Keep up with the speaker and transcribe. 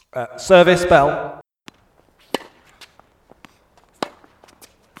Service bell.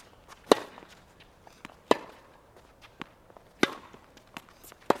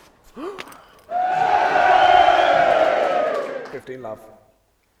 Love.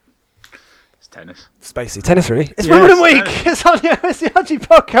 It's tennis. Spacey. Tennis, really? It's Yes, Wimbledon week! It's the RG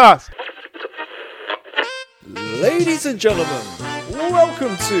podcast! Ladies and gentlemen,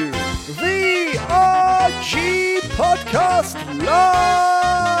 welcome to the RG Podcast Live!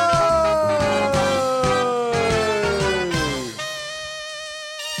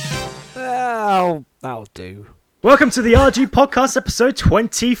 That'll do. Welcome to the RG Podcast, episode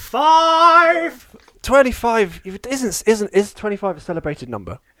 25! 25 is 25 a celebrated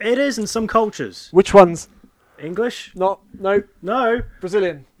number? It is in some cultures. Which ones? English? No. No.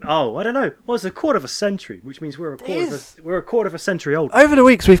 Brazilian. Oh, I don't know. Well, it's a quarter of a century, which means we're a quarter of a century old. Over the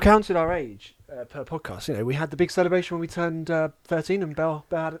weeks, we've counted our age per podcast. You know, we had the big celebration when we turned 13, and Michael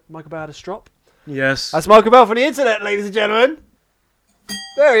Bell had a strop. Yes. That's Michael Bell from the internet, ladies and gentlemen.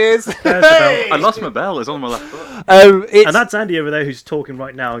 There he is. There's the bell. I lost my bell. It's on my left foot. And that's Andy over there who's talking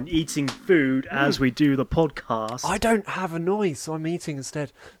right now and eating food as we do the podcast. I don't have a noise, so I'm eating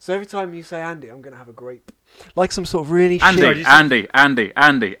instead. So every time you say Andy, I'm going to have a grape. Like some sort of really shit. Andy.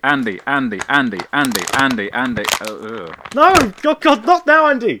 No! God, not now,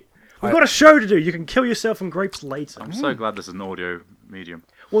 Andy! We've got a show to do. You can kill yourself from grapes later. I'm so glad this is an audio medium.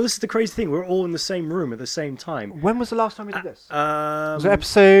 Well, this is the crazy thing. We're all in the same room at the same time. When was the last time we did this? Was it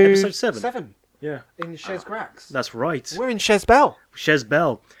episode 7? 7. Yeah. In Chez Grax. That's right. We're in Chez Bell. Chez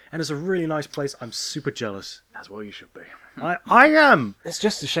Bell. And it's a really nice place. I'm super jealous. That's where you should be. I am. It's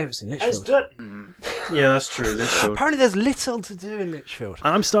just a shame it's in Lichfield. Yeah, that's true. Lichfield. Apparently there's little to do in Lichfield.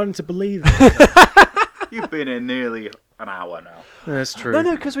 I'm starting to believe it. You've been here nearly an hour now. That's true.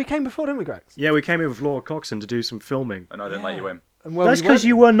 No, because we came before, didn't we, Grax? Yeah, we came in with Laura Coxon to do some filming. And I didn't let you in. And well, That's because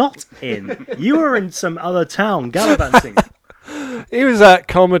you were not in. You were in some other town gallivanting. He was at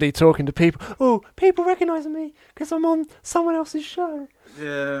comedy talking to people. Oh, people recognising me because I'm on someone else's show.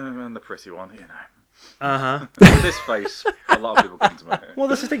 Yeah, and the pretty one, you know. Uh-huh. With this face, a lot of people come to me. Well,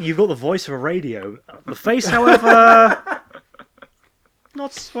 that's the thing. You've got the voice of a radio. The face, however...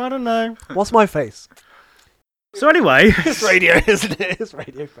 not... I don't know. What's my face? So anyway... It's radio, isn't it? It's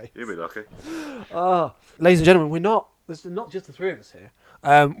radio face. You'll be lucky. Ladies and gentlemen, there's not just the three of us here.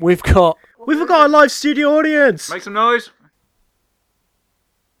 We've got a live studio audience! Make some noise.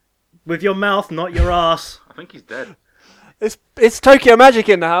 With your mouth, not your ass. I think he's dead. it's Tokyo Magic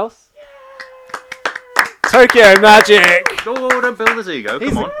in the house. Tokyo Magic. Oh, don't build his ego.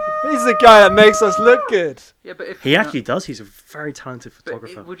 Come on. He's the guy that makes us look good. Yeah, but if He actually does. He's a very talented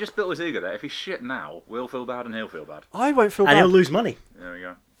photographer. We've just built his ego there. If he's shit now, we'll feel bad and he'll feel bad. I won't feel And he'll bad. lose money. There we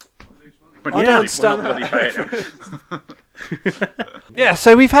go. I don't understand we're not bloody paying him. Yeah,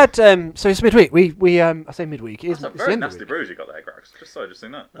 so we've had so it's midweek. We I say midweek. It's That's a the very end of nasty the week. bruise you got there, Grax. Just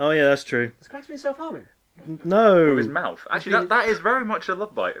seen that. Oh, yeah, that's true. Has Grax been self-harming? No. With his mouth. Actually, that is very much a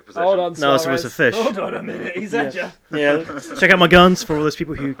love bite position. Hold on, No, so it's a fish. Hold on a minute. He's at you. Yeah. Check out my guns for all those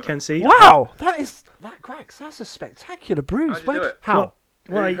people who can see. Wow, that Grax. That's a spectacular bruise. How'd you do it? How?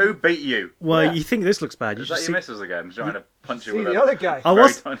 Well, Who beat you? well, Yeah. you think this looks bad. You Is should that see. your missus again? Trying to punch you See with the a other guy. I very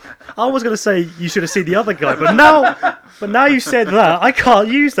was, tiny... I was going to say you should have seen the other guy, but now you said that, I can't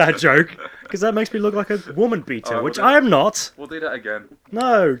use that joke because that makes me look like a woman beater, Alright, which well I am not. We'll do that again.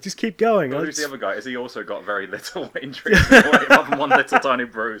 No, just keep going. Who's the other guy? Has he also got very little injuries? Apart from one little tiny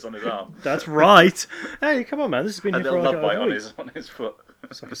bruise on his arm. That's right. Hey, come on, man. This has been A here for little like love bite a on week. his foot.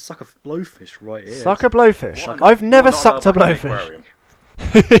 It's like a sucker blowfish right here. Suck a blowfish. What? I've never Not sucked a allowed back in the blowfish. aquarium.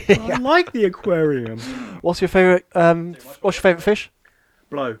 I like the aquarium. What's your favourite? What's your favourite fish?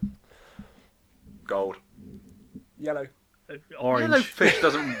 Blow. Gold. Yellow. Orange. Yellow fish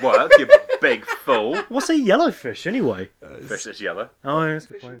doesn't work, you big fool. What's a yellowfish anyway? Fish that's yellow. Oh, yeah, that's a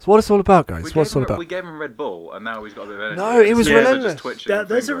good point. So what it's all about, guys? What's it all We about? gave him Red Bull, and now he's got a bit of energy. No, it was His ears are relentless. just twitching and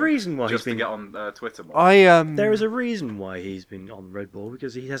There's a fingering, reason why just he's to been. get on Twitter more. There is a reason why he's been on Red Bull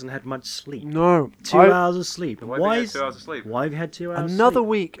because he hasn't had much sleep. No. 2 hours of sleep. Why have you had 2 hours of sleep? Why have you had 2 hours? Another sleep?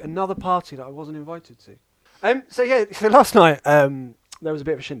 week, another party that I wasn't invited to. So last night there was a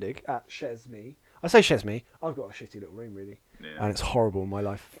bit of a shindig at Chez Me. I say Chez Me. I've got a shitty little room really, Yeah. and it's horrible. My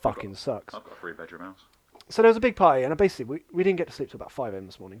life fucking sucks. I've got a 3-bedroom house. So there was a big party, and basically we didn't get to sleep till about 5 a.m.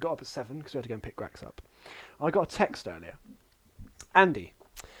 this morning. Got up at 7 because we had to go and pick Grax up. I got a text earlier. Andy,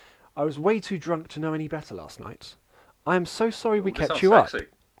 I was way too drunk to know any better last night. I am so sorry we This kept sounds you sexy. up.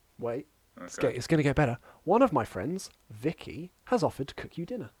 Wait, Okay. it's going to get better. One of my friends, Vicky, has offered to cook you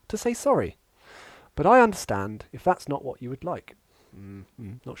dinner to say sorry. But I understand if that's not what you would like.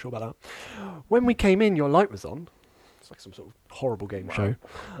 Not sure about that. When we came in, your light was on. like some sort of horrible game Wow. show.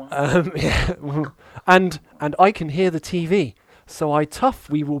 Wow. Yeah, and I can hear the TV, so I tough.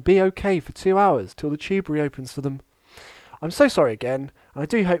 We will be okay for 2 hours till the tube reopens for them. I'm so sorry again, and I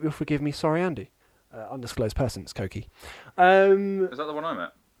do hope you'll forgive me. Sorry, Andy. Undisclosed person, it's Koki. Is that the one I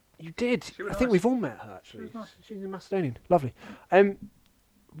met? You did. She was I think nice. we've all met her actually. She was nice. She's in Macedonian. Lovely.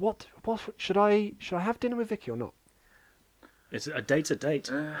 What should I have dinner with Vicky or not? It's a date's a date,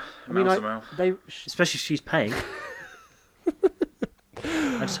 I mean, Mouse to mouth. especially if she's paying.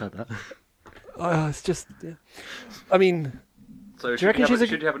 I just heard that. It's just. Yeah. I mean, So Do you reckon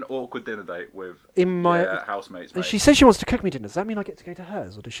should you have an awkward dinner date with in my. your housemates? Mate? She says she wants to cook me dinner. Does that mean I get to go to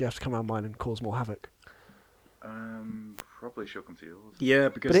hers, or does she have to come around mine and cause more havoc? Probably she'll come to yours. Yeah,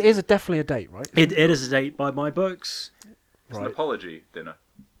 because But it is definitely a date, right? it is a date by my books. It's an Right. apology dinner.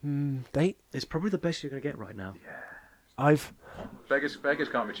 Date. It's probably the best you're going to get right now. I've. Beggars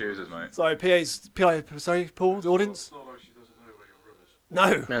can't be choosers, mate. Sorry, sorry, Paul, the audience.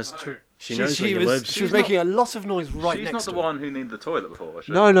 No. That's true. She She knows where you live. was making a lot of noise right She's next not to the her. one who needed the toilet before, was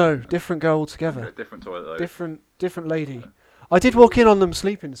she? No, different girl A altogether. different toilet though. Different lady. I did walk in on them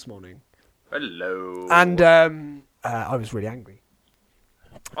sleeping this morning, Hello. and I was really angry.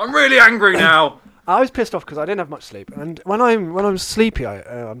 I'm really angry now. I was pissed off because I didn't have much sleep, and when I'm sleepy,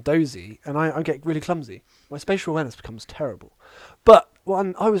 I'm dozy, and I get really clumsy. My spatial awareness becomes terrible. But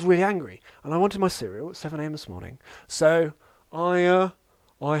I was really angry, and I wanted my cereal at 7 a.m. this morning, so I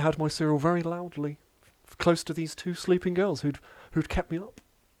had my cereal very loudly, close to these two sleeping girls who'd kept me up.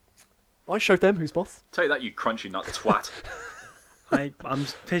 I showed them who's boss. Take that, you crunchy nut twat. I'm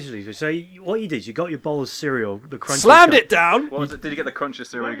picturing. So what you did, you got your bowl of cereal, the crunchy Slammed stuff. it down. What was it? Did you get the crunchiest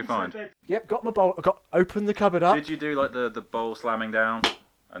cereal you could find? Yep, got my bowl. Opened the cupboard up. Did you do like the bowl slamming down,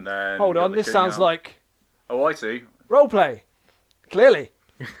 and then? Hold got on, the this chewing sounds out? like Oh, I see. role play. Clearly.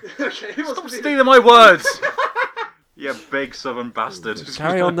 Stop stealing my words. You big southern bastard.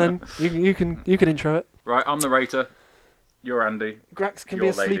 Carry on then. You can intro it. Right, I'm the narrator. You're Andy. Grax can Your be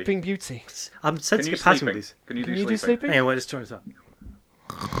a lady. sleeping beauty. I'm Can sensing you a pattern with sleeping? these. Can you Can do you do sleeping? sleeping? Anyway, let's try this out.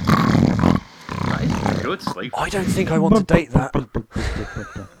 That is good sleep. I don't think I want to date that.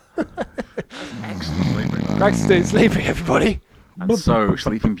 Excellent sleeping. Grax is doing sleeping, everybody. And so,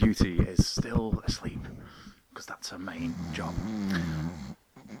 Sleeping Beauty is still asleep because that's her main job.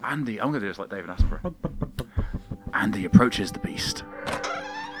 Andy, I'm going to do this like David Attenborough. Andy approaches the beast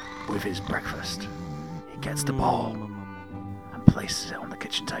with his breakfast. He gets the bowl and places it on the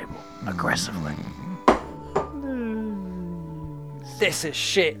kitchen table aggressively. This is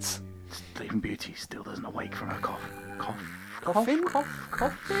shit. Sleeping Beauty still doesn't awake from her cough. Coffin?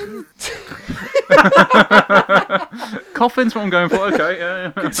 Coffin's what I'm going for. Okay,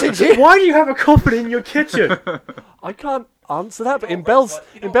 yeah. Why do you have a coffin in your kitchen? I can't answer that, but in Belle's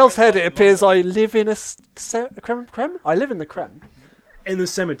head it appears I live in a creme? I live in the creme. In the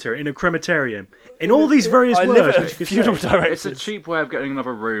cemetery, in a crematorium, in all these various I words. live at which a you could funeral say. directors. It's a cheap way of getting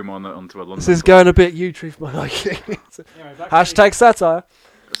another room onto a London. This is going a bit you, truth, my liking. Hashtag satire.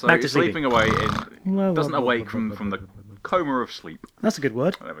 So Back to he's sleeping away. Doesn't awake from the coma of sleep. That's a good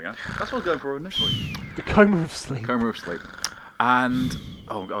word. There we go. That's what I was going for initially. The coma of sleep. Coma of sleep. And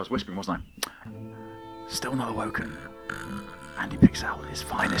I was whispering, wasn't I? Still not awoken. And he picks out his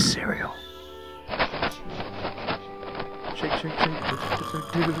finest cereal. Shake, shake, shake.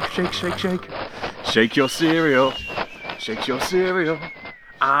 Shake, shake, shake. Shake your cereal. Shake your cereal.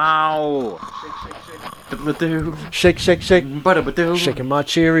 Ow. Ba-da-ba-doo. Shake, shake, shake. Ba-da-ba-doo. Shaking my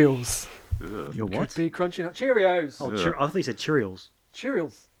Cheerios. Your what? Could be crunching up Cheerios. Oh, I thought you said Cheerios.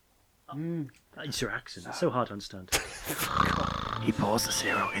 Cheerios. It's your accent. It's so hard to understand. He pours the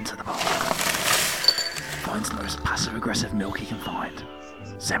cereal into the bowl. Finds the most passive-aggressive milk he can find.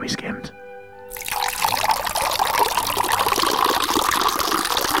 Semi-skimmed.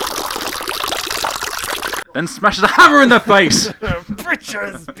 Then smashes a hammer in their face!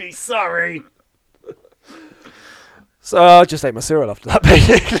 Britches, be sorry. So I just ate my cereal after that,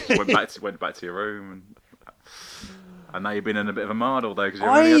 basically. went back to your room, and now you've been in a bit of a mardle though, because you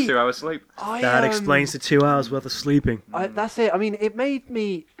only had 2 hours sleep. That explains the 2 hours worth of sleeping. That's it. I mean, it made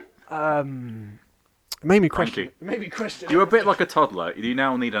me question. Cranky. It made me question. You're a bit like a toddler. You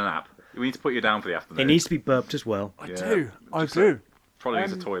now need a nap. We need to put you down for the afternoon. It needs to be burped as well. I Yeah, do. I just do. Probably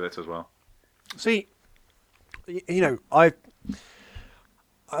needs a toilet as well. See, you know, I've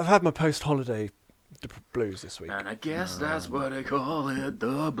had my post-holiday blues this week. And I guess that's what they call it,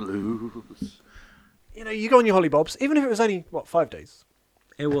 the blues. You know, you go on your hollybobs, even if it was only 5 days.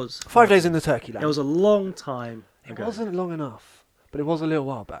 It was 5 days in the turkey land. It was a long time It ago. wasn't long enough. but it was a little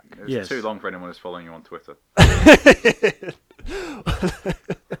while back. It was Yes. too long for anyone who's following you on Twitter.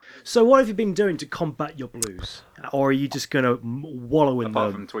 So what have you been doing to combat your blues? Or are you just going to wallow in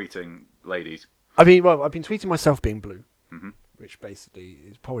Apart them? from tweeting ladies. I mean, well, I've been tweeting myself being blue, Mhm. which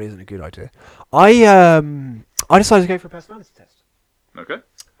basically probably isn't a good idea. I decided to go for a personality test. Okay.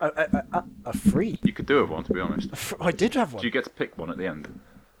 A free. You could do with one, to be honest. I did have one. Do you get to pick one at the end?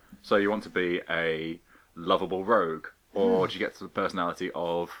 So you want to be a lovable rogue, or do you get to the personality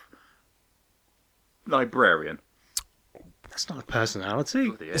of librarian? That's not a personality.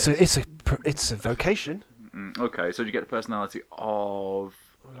 Bloody It's hell. it's a vocation, Okay, so do you get the personality of...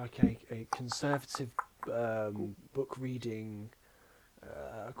 like a conservative book reading,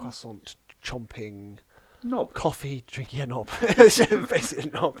 croissant chomping, Knob. coffee drinking. Yeah, knob. Basically,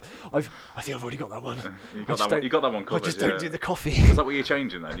 a knob. I think I've already got that one. You I got just that one. don't- You got that one I covered. just yeah. don't do the coffee. Is that what you're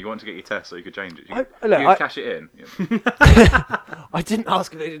changing then? You want to get your test so you could change it? You, look, you I- cash it in. Yeah. I didn't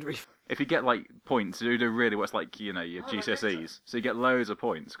ask if they did If you get like points, you do really what's like your GCSEs. So you get loads of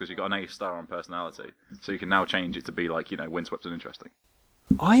points because you got an A star on personality. So you can now change it to be like windswept and interesting.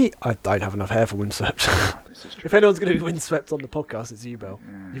 I don't have enough hair for windswept. This is true. If anyone's going to be windswept on the podcast, it's you, Bell.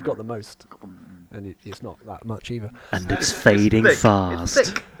 You've got the most, and it's not that much either. And it's fading Thick. fast. It's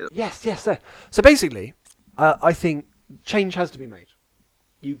thick. Yes, yes. So basically, I think change has to be made.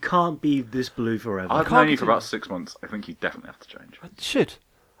 You can't be this blue forever. I've can't known you for continue. about 6 months. I think you definitely have to change. It should.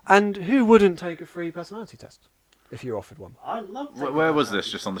 And who wouldn't take a free personality test if you're offered one? I love Where was this?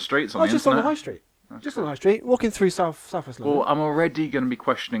 Just on the streets? On Oh, the just on internet? the high street. Just on the high street, walking through southwest London. Well, I'm already going to be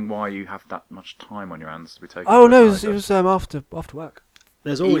questioning why you have that much time on your hands to be taking. Oh no, it personality was tests. after work.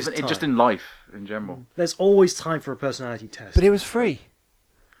 There's always Even, time. just in life in general. There's always time for a personality test. But it was free.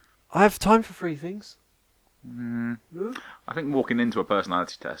 I have time for free things. I think walking into a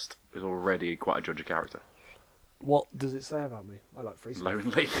personality test is already quite a judge of character. What does it say about me? I like free stuff.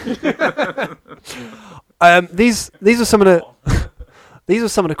 Lonely. These are some of the these are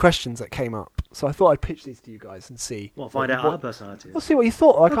some of the questions that came up. So I thought I'd pitch these to you guys and see. Well, find out our personalities. We'll see what you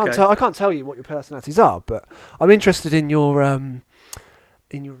thought. I can't tell you what your personalities are, but I'm interested in your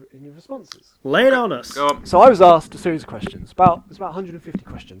responses. Lay it on us. Go on. So I was asked a series of questions. It's about 150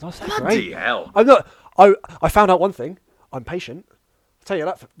 questions. I was Bloody great. hell. I'm not. I found out one thing. I'm patient. I'll tell you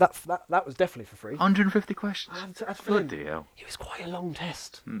that was definitely for free. 150 questions. I had to fill in. Bloody hell. It was quite a long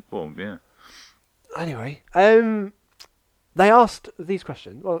test. Well, yeah. Anyway, they asked these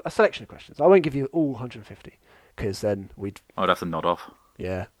questions. Well, a selection of questions. I won't give you all 150 because then I'd have to nod off.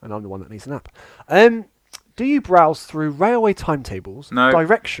 yeah, and I'm the one that needs an app. Do you browse through railway timetables, No.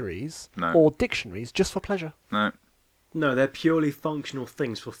 directories, No. or dictionaries just for pleasure? No. No, they're purely functional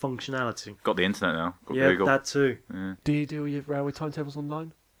things for functionality. Got the internet now. Got Yeah, Google. that too. Yeah. Do you do your railway timetables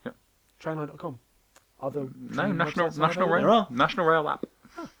online? Yep. Trainline.com. Other No, train National websites National available? There Rail. are. National Rail app.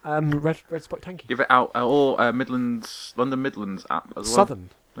 Red Spot Tanky. Give it out. Or Midlands, London Midlands app as well. Southern.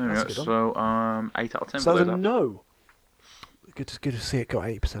 There we That's go. a good So 8 out of 10. for Southern, those apps. no. Good to see it got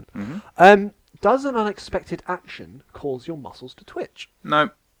 80%. Mhm. Does an unexpected action cause your muscles to twitch?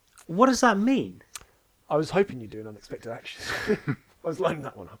 No. What does that mean? I was hoping you'd do an unexpected action. I was lining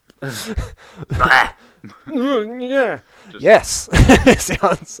that one up. Yeah. Just- Yes, is the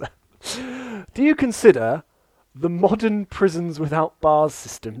answer. Do you consider the modern prisons without bars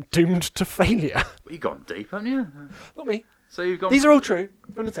system doomed to failure? You've gone deep, haven't you? Not me. So you've gone. These are all true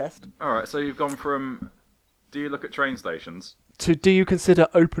from the test. All right. So you've gone from. Do you look at train stations? To do you consider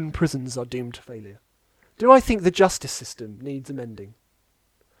open prisons are doomed to failure? Do I think the justice system needs amending?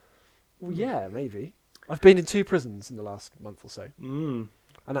 Well, yeah, maybe. I've been in 2 prisons in the last month or so, Mm.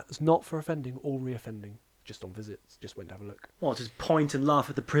 and that's not for offending or reoffending. Just on visits. Just went to have a look. What, just point and laugh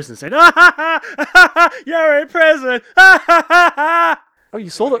at the prison saying, ah, ha, ha, ha, ha, ha, you're in prison! Ah, ha, ha, ha. Oh, you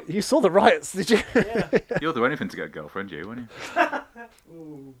saw the riots, did you? You'll do anything to get a girlfriend, you, won't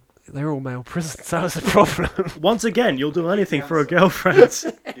you? They're all male prisons. That was the problem. Once again, you'll do anything for a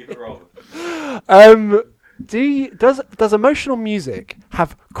girlfriend. Keep it rolling. Does emotional music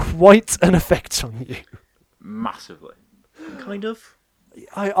have quite an effect on you? Massively. Kind of.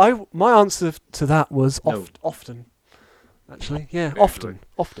 My answer to that was No. often. Actually, yeah, Usually.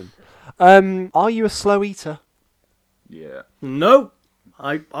 often. Are you a slow eater? Yeah. No!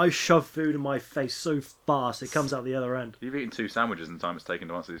 I shove food in my face so fast it comes out the other end. You've eaten 2 sandwiches in the time it's taken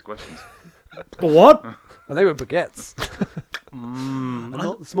to answer these questions. What? Well, they were baguettes. And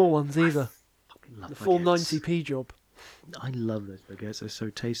not the small ones either. The full 90p job. I love those baguettes, they're so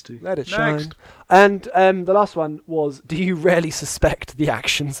tasty. Let it Next. shine. And the last one was, do you rarely suspect the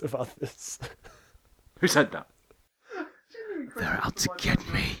actions of others? Who said that? They're out to get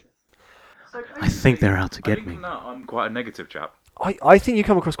me. I think they're out to I get think me. from that, I'm quite a negative chap. I think you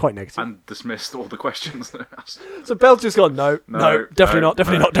come across quite negative. and dismissed all the questions that I asked. So Bell's just gone, no, No, definitely no, not,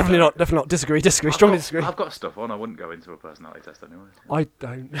 definitely no. not, definitely not, definitely not. Disagree, strongly disagree. I've got stuff on. I wouldn't go into a personality test anyway. I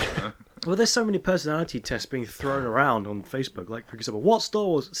don't. Well, there's so many personality tests being thrown around on Facebook. Like, for example, what Star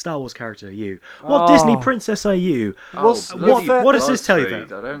Wars character are you? What Oh. Disney princess are you? What's- bloody what does this tell you BuzzFeed,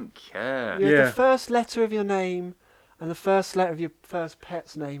 then? I don't care. You have Yeah. the first letter of your name and the first letter of your first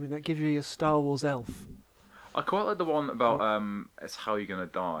pet's name, and that gives you your Star Wars elf. I quite like the one about it's how you're gonna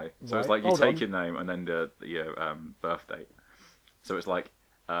die. So it's Right. like you Hold take on. your name and then the your birth date. So it's like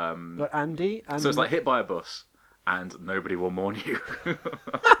Like Andy. And so it's like hit by a bus and nobody will mourn you.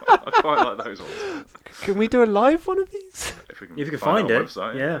 I quite like those ones. Can we do a live one of these? If If you can find find on a it,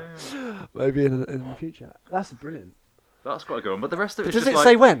 website, yeah. Maybe in the future. That's brilliant. That's quite a good one. But the rest of But it's does just it like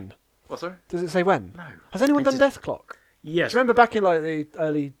say when? what? Sorry. Does it say when? No. Has anyone done It's- Death Clock? Yes. Do you remember back in like the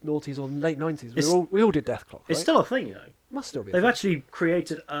early noughties or late 90s? It's- We all did Death Clock. It's right? still a thing, though. Must still be. a They've thing. actually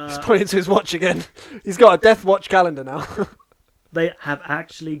created. He's pointing to his watch again. He's got a Death Watch calendar now. They have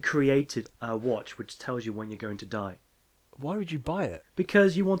actually created a watch which tells you when you're going to die. Why would you buy it?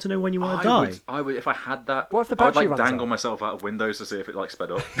 Because you want to know when you want to die. I would if I had that. What if the I would battery like runs dangle out? myself out of windows to see if it like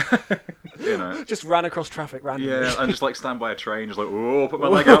sped up. You know. Just ran across traffic randomly. Yeah, and just like stand by a train, just like, oh, put my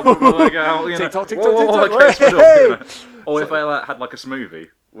leg out, put my leg out. You know. Tick-tock, tick-tock, Whoa, tick-tock, okay, sped up, hey! you know. Or if I like, had like a smoothie,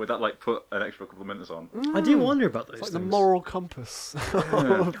 would that like put an extra couple of minutes on? I do wonder about those It's like things. the moral compass.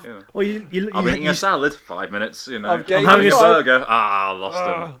 Yeah, yeah. Well, I'm eating you- a salad, 5 minutes, you know. I'm I'm getting having a a burger, lost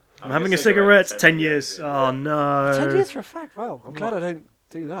them. I'm having a cigarette, 10 years. Oh, no. 10 years for a fact. Well, I'm glad I don't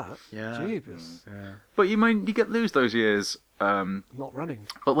do that. Yeah. Jeepers. Yeah. But you lose those years. Not running.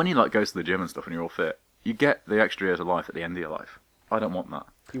 But when you like go to the gym and stuff and you're all fit, you get the extra years of life at the end of your life. I don't want that.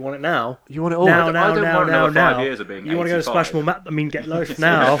 You want it now? You want it all. Now, I now, don't now, want now, another 5 now. years of being You want to go to 85. Splash More Map? I mean, get life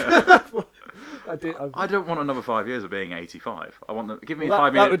now. I don't want another 5 years of being 85. I want give me Well,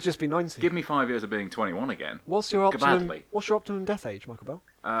 5 that years. would just be 90. Give me 5 years of being 21 again. What's your optimum? Gladly. What's your optimum death age, Michael Bell?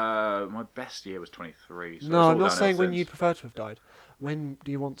 My best year was 23. So it's No, all I'm not downhill saying when since. you prefer to have died. When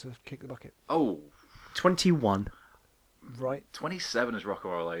do you want to kick the bucket? Oh, 21. Right. 27 is rock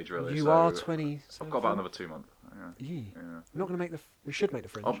and roll age, really. You so are 20. I've got about another 2 months. Yeah. We're not going to make the. We should make the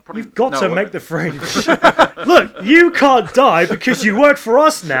fringe. I'll probably, You've got no, to I- make the fringe. Look, you can't die because you work for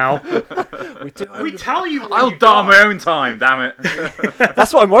us now. We do- We tell you when I'll you die on my own time, damn it.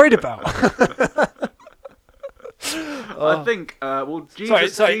 That's what I'm worried about. I think,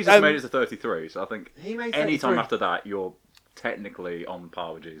 Jesus, sorry, Jesus made it to 33, so I think He made any time 33. after that, you're technically on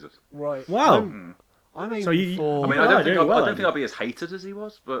par with Jesus. Right. Wow. I'm aiming So you- for. I mean, Oh, I don't doing think well, I don't Andy. think I'll be as hated as he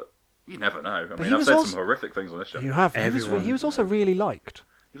was, but you never know. I he mean, I've was said also- some horrific things on this show. you have. Everyone. He was also really liked.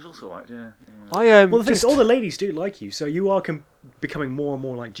 He was also like, yeah. I Well, the thing is, just, all the ladies do like you, so you are becoming more and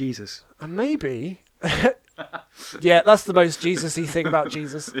more like Jesus. maybe. Yeah, that's the most Jesus-y thing about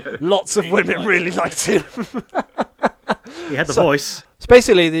Jesus. Lots of women really liked him. He had the voice. So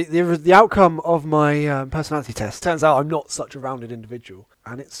basically, the outcome of my personality test turns out I'm not such a rounded individual,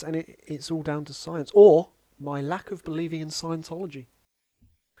 and it's all down to science or my lack of believing in Scientology.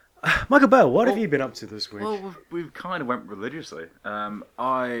 Michael Bell, what have you been up to this week? Well, we kind of went religiously.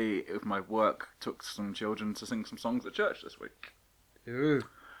 I, with my work, took some children to sing some songs at church this week. Ooh.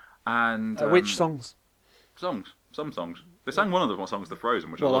 And Which songs? Some songs. They sang one of the songs, "The Frozen,"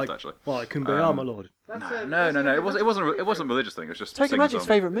 which I Well, loved like, actually. well, it couldn't be, oh, my lord. No. It wasn't a religious thing. It was just Token sing Magic's songs.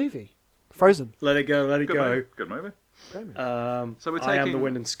 favourite movie, Frozen. Let it go, let it Good go. movie. Good movie. So we're I am the taking-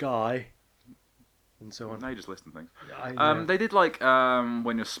 wind and sky, and so on. Now you just listen to things. I know. They did like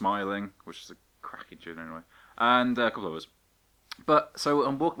 "When You're Smiling," which is a cracking tune anyway, and a couple of others. But so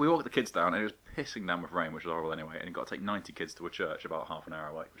we walked the kids down, and it was pissing down with rain, which was horrible anyway. And you got to take 90 kids to a church about half an hour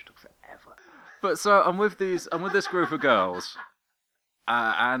away, which took forever. But so I'm with this group of girls,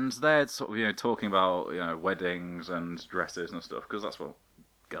 and they're sort of talking about weddings and dresses and stuff because that's what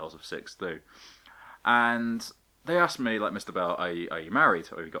girls of 6 do. And they asked me, like, "Mr. Bell, are you married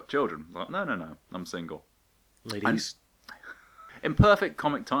or have you got children?" I was like, no, I'm single. Ladies. In perfect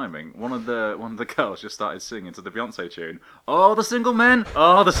comic timing, one of the girls just started singing to the Beyonce tune. Oh, the single men!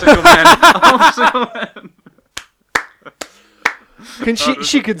 Oh, the single men! Oh, the single men! Can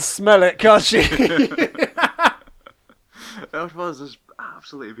she can smell it, can't she? It was just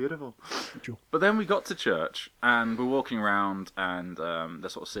absolutely beautiful. Sure. But then we got to church and we're walking around and they're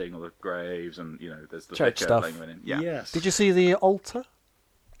sort of seeing all the graves and there's the Church vicar stuff. playing in. Yeah. Yes. Did you see the altar?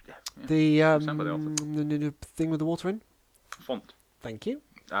 Yeah. The Stand by the altar. the thing with the water in? Font. Thank you.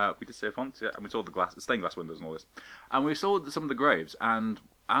 We did see a font, yeah, and we saw the stained glass windows and all this. And we saw some of the graves, and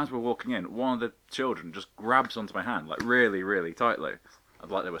as we're walking in, one of the children just grabs onto my hand, like really, really tightly,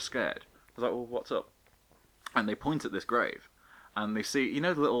 like they were scared. I was like, "Well, what's up?" And they point at this grave, and they see, you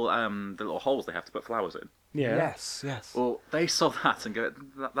know, the little holes they have to put flowers in. Yeah. Yes, yes. Well, they saw that and go,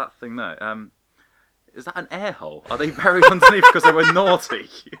 that thing there. Is that an air hole? Are they buried underneath because they were naughty?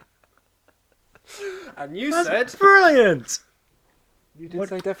 And you That's brilliant. You did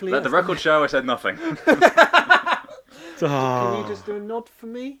say definitely. Let the record show I said nothing. Oh, Can you just do a nod for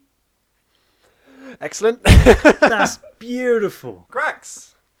me? Excellent. that's beautiful.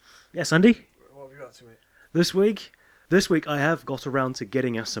 Grax. Yes, Andy. What have you got to, mate? This week I have got around to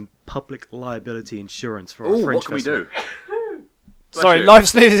getting us some public liability insurance for our Ooh, Fringe what can we Festival. do? Sorry, you. live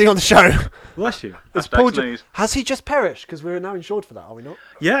sneezing on the show. Bless you. It's Hashtag Paul sneeze. Has he just perished? Because we're now insured for that, are we not?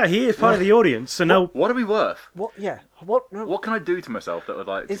 Yeah, he is part of the audience, so now What are we worth? What? Yeah. What? No. What can I do to myself that would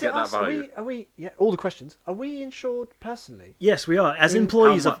like to Is get it that us? value? Are we? Yeah. All the questions. Are we insured personally? yes, we are as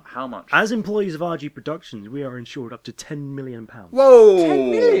employees of How much? as employees of RG Productions, we are insured up to £10 million. Whoa!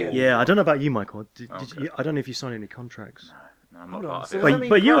 10 million? Yeah, I don't know about you, Michael. Did Okay. you, I don't know if you signed any contracts. No, I'm Hold not on, part so of does it. that mean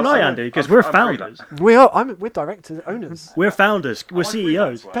But you and I, Grax- Andy, because I'm- we're I'm founders. We are. We're directors, owners. We're founders. We're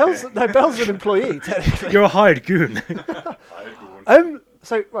CEOs. Bell's an employee technically. You're a hired goon.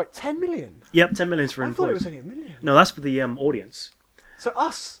 So right, 10 million. Yep, 10 million for I thought it was employees. only a million. No, that's for the audience. So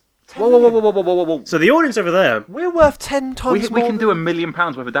us. 10 Whoa, whoa, whoa, million. whoa, whoa, whoa, whoa, whoa! So the audience over there, We're worth 10 times We more. can do £1 million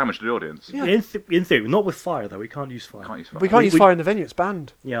worth of damage to the audience. Yeah. in theory, not with fire though. We can't use fire. Can't use fire. We can't We- use we- fire in the venue. It's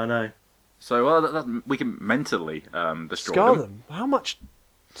banned. Yeah, I know. So we can mentally destroy Scar them. them. How much?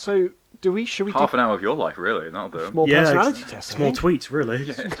 So do we? Should we Half do an hour of your life, really. That'll do 'em. more Yeah, personality it's tests? I small think? tweets, really.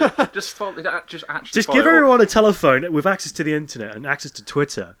 Just actually Just follow give everyone a telephone with access to the internet and access to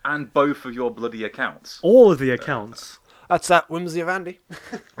Twitter. and both of your bloody accounts. All of the accounts. That's that whimsy of Andy.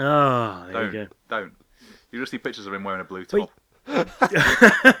 Ah, there you go. Don't. You just see pictures of him wearing a blue Wait. top.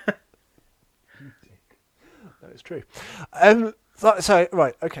 That is true. So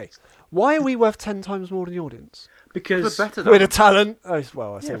right, okay. Why are we worth 10 times more than the audience? Because We're better We're the than talent. Oh,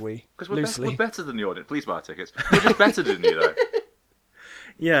 well, I say we because we're loosely. better than the audience. Please buy tickets. We're just better than you, though.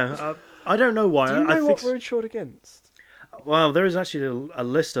 yeah, I don't know why. Do you I know think what we're insured against? well, there is actually a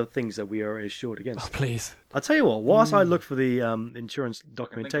list of things that we are insured against. Please. I'll tell you what. Whilst I look for the insurance of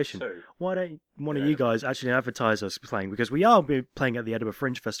documentation, two. why don't one of Yeah. you guys actually advertise us playing? Because we are playing at the Edinburgh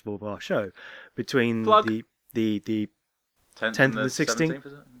Fringe Festival of our show between Plug. the 10th 10th and and the 16th? 17th,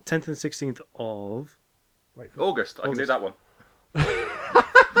 is it? 10th and 16th of. August. I can do August. that one.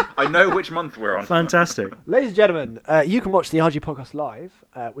 I know which month we're on. Fantastic. Ladies and gentlemen, you can watch the RG Podcast Live,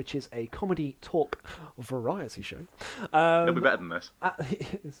 which is a comedy talk variety show. It'll be better than this.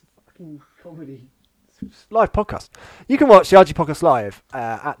 It's a fucking comedy live podcast. You can watch the RG Podcast Live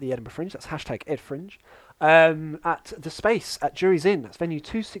at the Edinburgh Fringe. That's hashtag EdFringe. At The Space at Jury's Inn. That's venue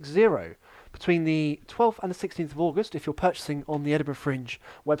 260 between the 12th and the 16th of August if you're purchasing on the Edinburgh Fringe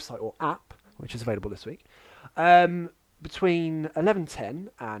website or app, which is available this week. Between 11:10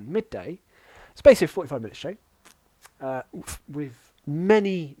 and midday. It's basically a 45-minute show with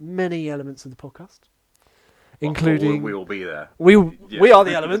many, many elements of the podcast. Including... we will be there. We Yeah. are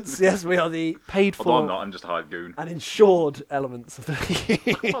the elements. Yes, we are the paid Although I'm for not. I'm just a hard goon. and insured elements of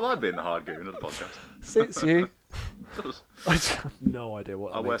the. I like being the hard goon of the podcast. Suits you. It does. I have no idea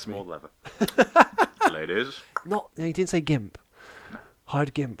what. I that wear makes me. small leather. Ladies. Not. No, you didn't say gimp.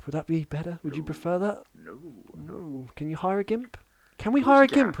 Hired gimp. Would that be better? Would you prefer that? No. No. Can you hire a gimp? Can we Of course hire a you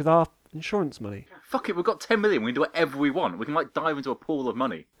can. gimp with our insurance money? Fuck it, we've got 10 million. We can do whatever we want. We can like dive into a pool of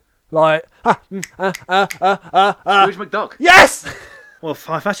money. Like. Scrooge McDuck. Yes. Well,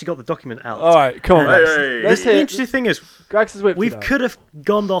 I've actually got the document out. All right. Come on. Hey, Max. hey. Let's The hear. interesting thing is, Grax has whipped we it out. could have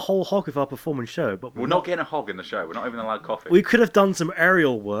gone the whole hog with our performance show, but We're not getting a hog in the show. We're not even allowed coffee. we could have done some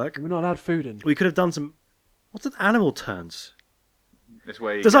aerial work. We're not allowed food in. We could have done some. What's an animal turns? This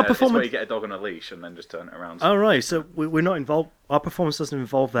way, you Does get, our this way performance- you get a dog on a leash and then just turn it around. Oh, right. So we're not involved. Our performance doesn't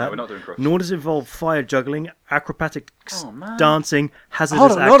involve that. we're not doing crooks. Nor does it involve fire juggling, acrobatics, Oh, man. dancing, hazardous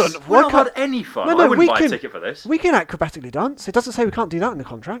Hold on, hold acts. on. We're Why not can't- had any fun. No, I no, wouldn't we buy can- a ticket for this. We can acrobatically dance. It doesn't say we can't do that in the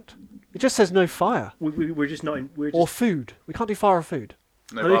contract. It just says no fire We're just not. We're just, or food. We can't do fire or food.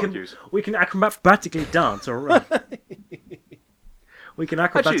 No we barbecues. we can acrobatically dance. All right. We can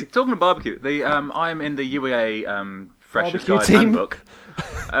Actually, acrobatic. talking of barbecue, I'm in the UEA Freshers Barbecue Guide team. handbook.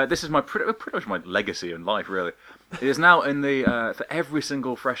 This is my pretty much my legacy in life, really. It is now in the for every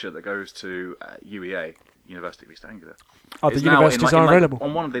single fresher that goes to UEA, University of East Anglia. Other It's now in, universities like, are in, like, available.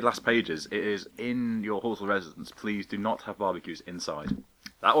 on one of the last pages, it is in your halls of residence. Please do not have barbecues inside.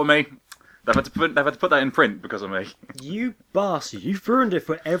 That or me. They've had to put that in print because of me. You bastard! You've ruined it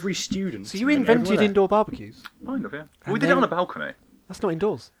for every student. So you and invented everyone else. indoor barbecues? Kind of, yeah. And We did it then- on a balcony. That's not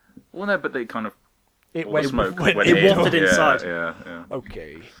indoors. Well, no, but they kind of It all the smoke went it in. wafted inside. Yeah, yeah.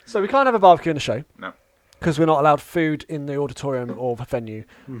 Okay. So we can't have a barbecue in the show. No. because we're not allowed food in the auditorium or the venue,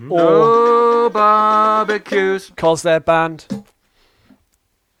 or No barbecues. because they're banned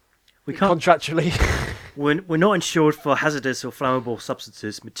We can't. contractually. We're not insured for hazardous or flammable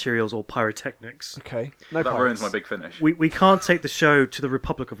substances, materials, or pyrotechnics. Okay, no That ruins pirates. my big finish. We can't take the show to the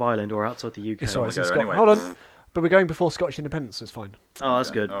Republic of Ireland or outside the UK. It's alright, it's in go Scotland. anyway. Hold on, but we're going before Scottish independence, so it's fine. Oh, that's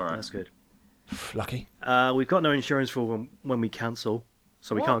Okay, good. alright. That's good. Lucky. We've got no insurance for when we cancel,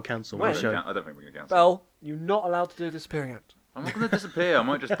 so we What? can't cancel When? the show. I don't think we're going to cancel. Bell, you're not allowed to do a disappearing act. I'm not going to disappear. I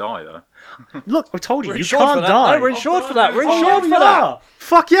might just die, though. Look, I told you, We're you insured can't for that. die. No, we're insured for that. We're Oh, insured yeah, for we that. are.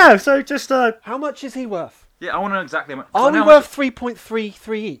 Fuck yeah! So just How much is he worth? Yeah, I want to know exactly how much. Are we worth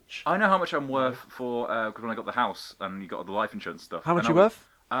 3.33 each? I know how much I'm worth for because when I got the house and you got all the life insurance stuff. How much and you worth?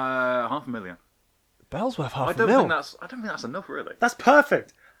 $500,000. Bell's worth I half a don't mil. think that's. I don't think that's enough, really. that's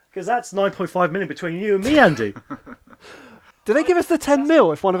perfect because that's 9.5 million between you and me, Andy. Do they give us the 10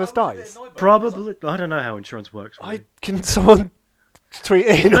 mil if one of us dies? Probably. I don't know how insurance works. I can someone tweet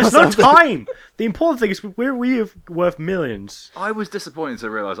in. or There's no something? time. The important thing is we're worth millions. I was disappointed to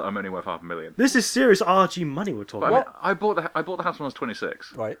realise that I'm only worth $500,000. This is serious RG money we're talking But I, mean, about. I bought the house when I was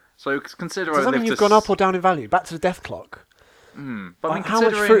 26. Right. So consider Does I that mean lived you've to gone up or down in value? Back to the death clock. But I mean, How much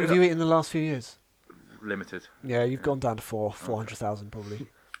considering fruit have you eaten in the last few years? limited. Yeah, you've gone down to 400,000 probably.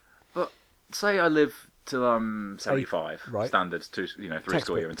 But say I live till I'm 75, Right. standards, 3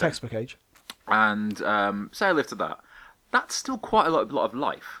 school year and 10. Textbook age. And say I live to that. That's still quite a lot of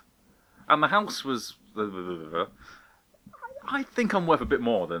life. And the house was. I think I'm worth a bit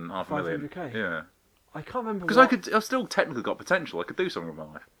more than $500,000. 500K? Yeah. I can't remember. Because I've still technically got potential. I could do something with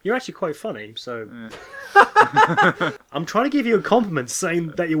my life. You're actually quite funny, so I'm trying to give you a compliment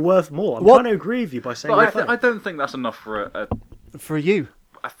saying that you're worth more. I'm What? trying to agree with you by saying But you're funny. I don't think that's enough for For you.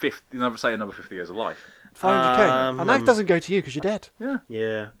 a 50, another 50 years of life. 500k. And that doesn't go to you because you're dead. Yeah.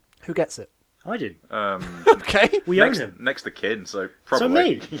 Yeah, Who gets it? I do. Okay. We next, own him. next to kin, so So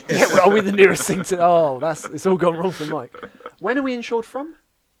probably. me. Yeah, well, are we the nearest thing to? Oh, it's all gone wrong for Mike. When are we insured from?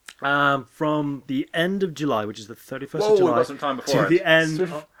 From the end of July, which is the 31st Whoa, of we've July, got some time to before the it. end.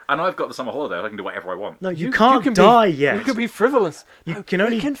 And I've got the summer holiday. I can do whatever I want. No, you can't can die be, yet. You can be frivolous. You No, can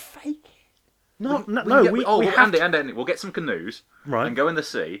only- We can fake it. No, We no, can get- we we'll, have Andy, we'll get some canoes Right. and go in the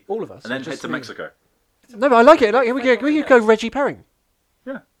sea. All of us, And then or head just to me? Mexico. No, but I like it. We could go Reggie Perring.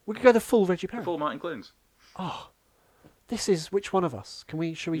 Yeah. We could go the full Reggie Perring. Full Martin Clunes. This is which one of us? Should we?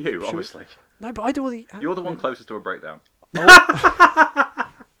 You, should we- obviously. No, but I do all the. You're the one closest to a breakdown.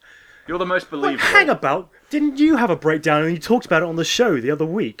 You're the most Wait, believable. hang about. Didn't you have a breakdown and you talked about it on the show the other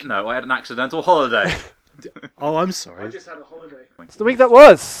week? No, I had an accidental holiday. Oh, I'm sorry. just had a holiday. It's the week that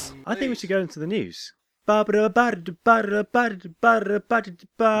was. I think we should go into the news.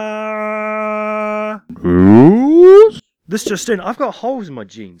 This just in, I've got holes in my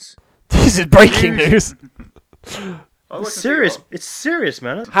jeans. This is breaking news. It's serious. It's serious,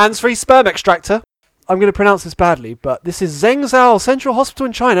 man. Hands-free sperm extractor. I'm going to pronounce this badly, but this is Zhengzhou Central Hospital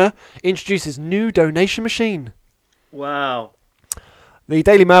in China introduces new donation machine. Wow. The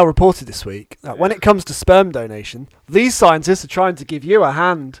Daily Mail reported this week that when it comes to sperm donation, these scientists are trying to give you a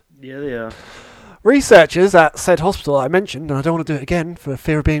hand. Yeah, they are. Researchers at said hospital I mentioned, and I don't want to do it again for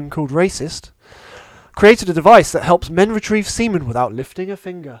fear of being called racist, created a device that helps men retrieve semen without lifting a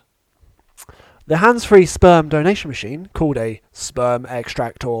finger. The hands-free sperm donation machine, called a sperm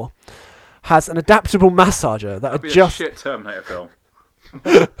extractor, has an adaptable massager that That'd be a adjusts... shit Terminator film.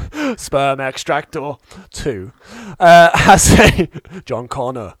 Sperm extractor 2 has a John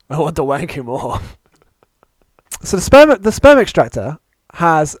Connor. I want to wank him more. So the sperm extractor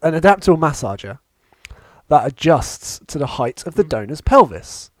has an adaptable massager that adjusts to the height of the donor's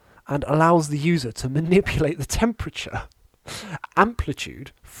pelvis and allows the user to manipulate the temperature,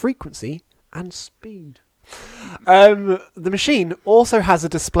 amplitude, frequency, and speed. The machine also has a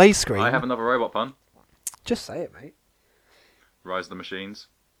display screen. I have another robot pun. Just say it, mate. Rise of the Machines.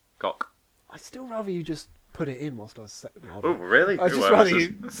 Cock. I'd still rather you just put it in whilst I was... Hold Oh, on. really? I'd just rather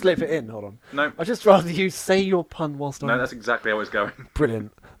you slip it in. Hold on. No, I'd just rather you say your pun whilst no, I'm... that's exactly how it's going.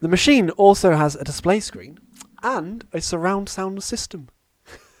 Brilliant. The machine also has a display screen and a surround sound system.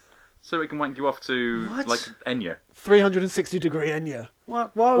 So it can wank you off to, What? like, Enya. 360-degree Enya. Why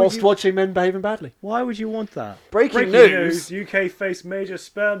would Whilst you? watching men behaving badly. Why would you want that? Breaking news. UK face major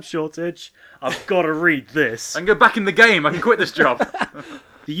sperm shortage. I've got to read this. I can go back in the game. I can quit this job.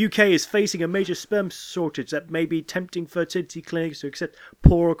 The UK is facing a major sperm shortage that may be tempting fertility clinics to accept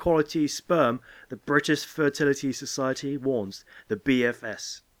poorer quality sperm, the British Fertility Society warns, the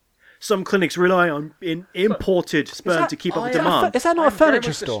BFS. Some clinics rely on imported sperm to keep up with demand. Is that not a I'm very furniture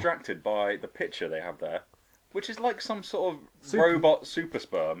much store? distracted by the picture they have there Which is like some sort of Super- robot super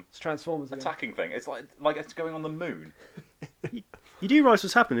sperm It's Transformers again. attacking thing. It's like it's going on the moon. You do realise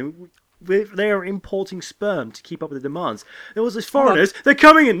what's happening? They are importing sperm to keep up with the demands. There was these foreigners. They're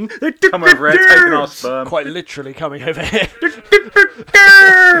coming in. They're Come over here, taking our sperm. Quite literally coming over here.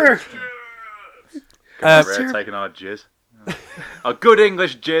 Come over here, taking our jizz. Our good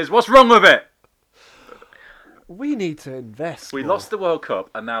English jizz. What's wrong with it? We need to invest. We more. lost the World Cup,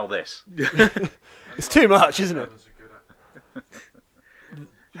 and now this. It's too much, isn't it?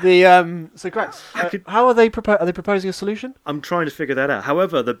 So Grax, how are they proposing a solution? I'm trying to figure that out.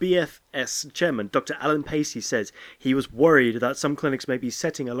 However, the BFS chairman, Dr. Alan Pacey, says he was worried that some clinics may be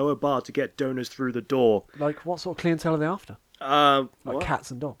setting a lower bar to get donors through the door. Like, what sort of clientele are they after? Like What?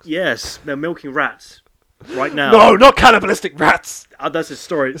 cats and dogs? Yes, they're milking rats right now. No, not cannibalistic rats. That's a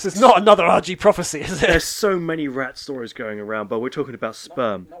story. This is not another RG prophecy, is it? There's so many rat stories going around, but we're talking about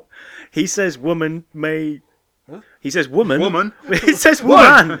sperm. He says woman may... He says woman. Woman? He says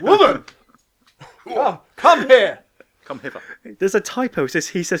woman. Woman! Oh, come here! Come hither. There's a typo.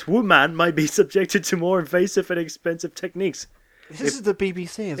 He says woman might be subjected to more invasive and expensive techniques. This is the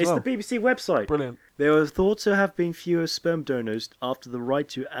BBC as It's well. the BBC website. Brilliant. There was thought to have been fewer sperm donors after the right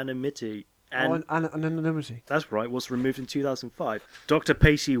to anonymity. And Anonymity. that's right, was removed in 2005. Dr.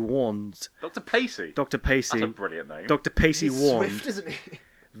 Pacey warned. Dr. Pacey. Dr. That's Pacey. a brilliant name. Dr. Pacey warned. Swift, isn't he?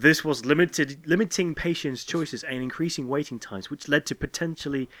 This was limiting patients' choices and increasing waiting times, which led to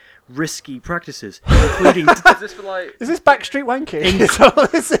potentially risky practices, including Is this for like... Is this Backstreet Wanking? Is that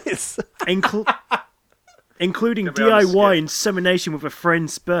what this is? including Can we have a DIY skip? insemination with a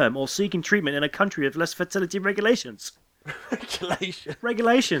friend's sperm or seeking treatment in a country with less fertility regulations. Regulation.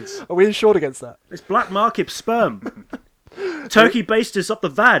 Regulations. Are we insured against that? It's black market sperm. Turkey basters up the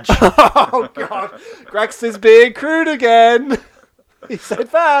vag. Oh, God. Grax is being crude again. He said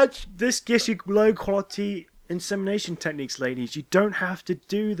vag. This gives you low quality insemination techniques, ladies. You don't have to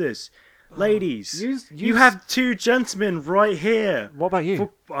do this. Ladies, you have two gentlemen right here. What about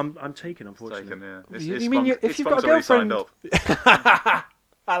you? I'm taken, unfortunately. Taken, yeah. You mean if you've got a Spunk's already girlfriend- signed up.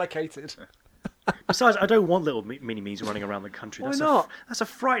 Allocated. Besides, I don't want little mini-me's running around the country. Why That's not? That's a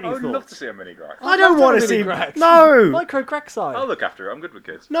frightening I would thought. love to see a mini Grax. I don't want to see... Grax. No! Micro Graxide. I'll look after it. I'm good with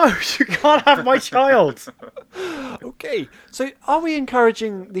kids. No, you can't have my child. Okay, so are we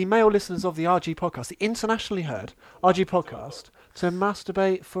encouraging the male listeners of the RG podcast, the internationally heard RG podcast, to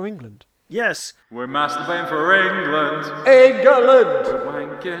masturbate for England? Yes. We're masturbating for England. England!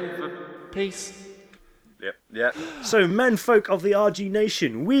 We're wanking for... Peace. Yep, yep. So, menfolk of the RG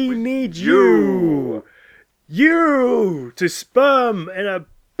Nation, we need you. You to sperm in a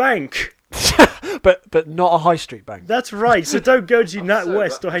bank. but not a high street bank. That's right. So don't go to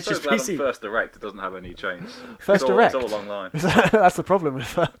NatWest or I'm so glad on HSBC. First Direct it doesn't have any chains. First Direct? It's all a long line. That's the problem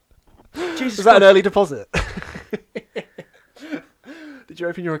with that. Jesus Is that an Christ. early deposit? Did you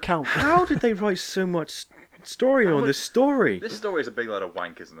open your account? How did they write so much story on this story? This story is a big load of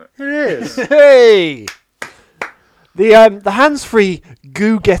wank, isn't it? It is. Hey! The hands-free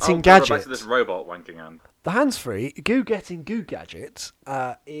goo-getting Back gadget. to this robot wanking hand. The hands-free goo-getting goo gadget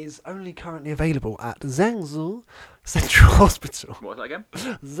is only currently available at Zhengzhou Central Hospital. What was that again?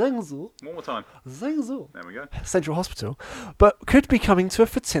 Zhengzhou One more time. There we go. Central Hospital, but could be coming to a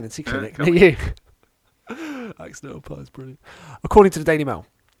fertility clinic near you. Accidental pie is brilliant. According to the Daily Mail.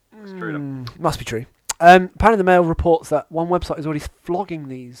 It's true. Then. Must be true. Apparently the Mail reports that one website is already flogging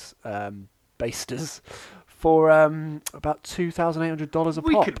these basters for about $2,800 a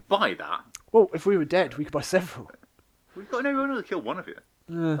We pop. could buy that. Well, if we were dead, we could buy several. We've got no one to kill one of you.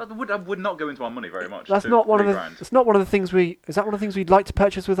 That would not go into our money very much. That's Two, not one of $3 the. grand. It's not one of the things we. Is that one of the things we'd like to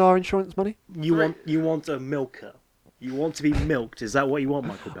purchase with our insurance money? You want a milker. You want to be milked. Is that what you want,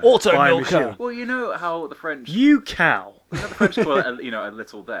 Michael Bell? Auto By a milker. machine. Well, you know how the French. You cow. You know the French call it, a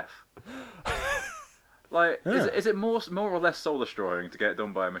little death. Like, Yeah. is it more or less soul destroying to get it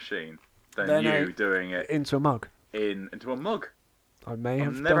done by a machine than Then you doing it Into a mug. into a mug? I may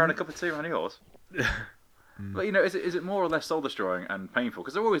have I've never done. had a cup of tea around yours. But is it more or less soul destroying and painful?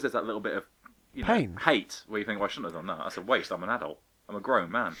 Because there always is that little bit of Pain? hate where you think, well, I shouldn't have done that. That's a waste. I'm an adult. I'm a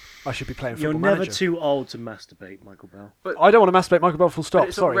grown man. I should be playing You're Football never Manager. too old to masturbate, Michael Bell. I don't want to masturbate Michael Bell full But stop.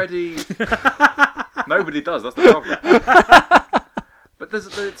 it's Sorry. already. Nobody does. That's the problem. But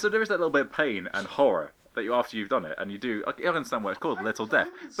there is that little bit of pain and horror that you after you've done it, and you do. I understand what it's called, little death.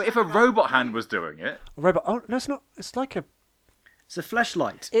 But if a robot hand was doing it, A robot. Oh no, it's not. It's like a. It's a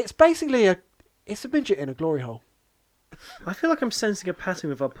flashlight. It's basically a. It's a midget in a glory hole. I feel like I'm sensing a pattern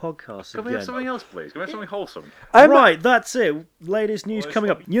with our podcast can we have again. something else, please? Can we have something wholesome? Right, that's it. Latest news Well, coming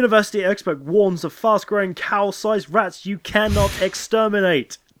up. University expert warns of fast-growing cow-sized rats you cannot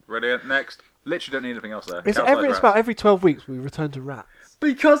exterminate. Brilliant. Next. Literally don't need anything else there. It's Cows like it's rats. about every 12 weeks we return to rats.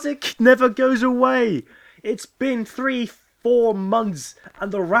 Because it never goes away. It's been 3-4 months,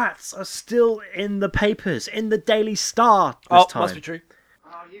 and the rats are still in the papers, in the Daily Star this time. must be true.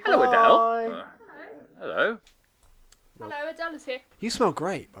 Hello, Adele. Hello. Hello, Adele is here. You smell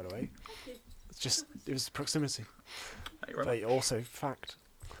great, by the way. It was proximity, Thank you very but also fact.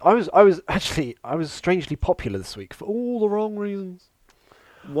 I was strangely popular this week for all the wrong reasons.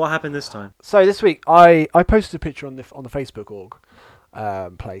 What happened this time? So this week I posted a picture on the Facebook org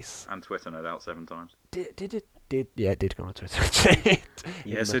place. And Twitter, no doubt, 7 times. It did go on Twitter.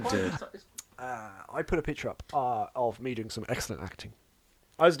 Yes, it did. I put a picture up of me doing some excellent acting.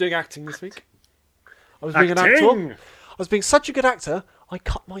 I was doing acting this week. I was being an actor. Acting! I was being such a good actor, I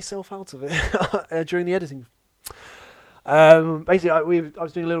cut myself out of it during the editing. Basically, I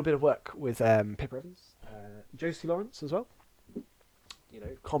was doing a little bit of work with Pippa Evans, Josie Lawrence as well. You know,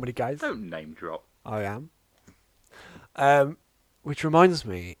 comedy guys. Don't name drop. I am. Which reminds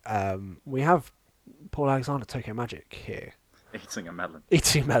me, we have Paul Alexander Tokyo Magic here. Eating a melon.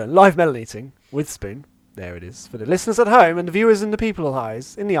 Eating melon. Live melon eating with spoon. There it is. For the listeners at home and the viewers in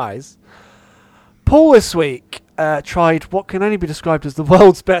the eyes. Paul this week tried what can only be described as the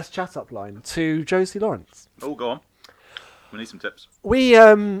world's best chat-up line to Josie Lawrence. Oh, go on. We need some tips. We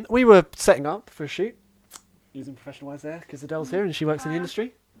were setting up for a shoot. Using professional words there because Adele's here and she works in the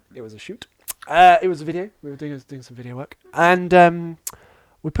industry. It was a shoot. It was a video. We were doing some video work. And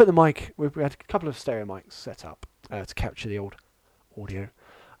we put the mic... We had a couple of stereo mics set up to capture the old audio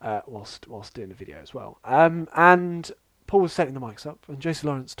whilst doing the video as well. And Paul was setting the mics up, and Josie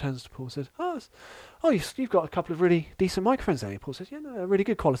Lawrence turns to Paul and says, you've got a couple of really decent microphones there. Paul says, yeah, no, they're really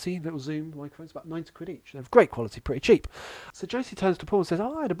good quality. Little Zoom microphones, about 90 quid each. They're great quality, pretty cheap. So Josie turns to Paul and says,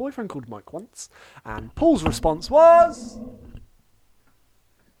 I had a boyfriend called Mike once. And Paul's response was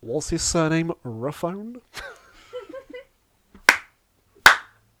his surname Raphone?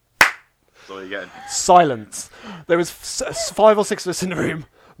 So what are you getting? Silence. There was 5 or 6 of us in the room.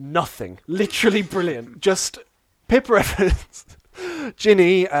 Nothing. Literally brilliant. Just Pippa Evans,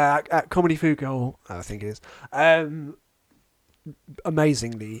 Ginny at Comedy Food Girl, I think it is.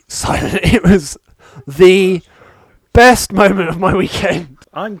 Amazingly silent. It was the best moment of my weekend.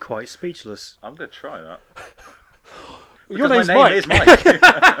 I'm quite speechless. I'm going to try that. Your Because name's my name Mike. is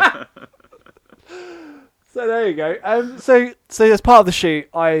Mike. So there you go. So as part of the shoot,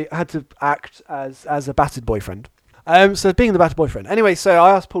 I had to act as a battered boyfriend. So being the battered boyfriend. Anyway, so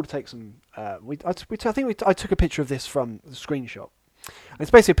I asked Paul to take some. I took a picture of this from the screenshot. And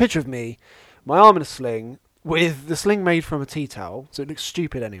it's basically a picture of me, my arm in a sling, with the sling made from a tea towel, so it looks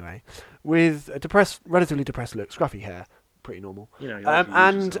stupid anyway. With a relatively depressed look, scruffy hair, pretty normal, You know, you like to use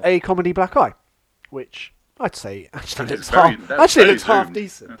and yourself. a comedy black eye, which I'd say actually That looks is very- half. that's Actually, very looks half zoomed.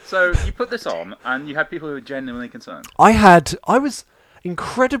 decent. So you put this on, and you had people who were genuinely concerned. I was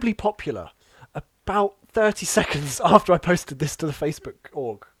incredibly popular about 30 seconds after I posted this to the Facebook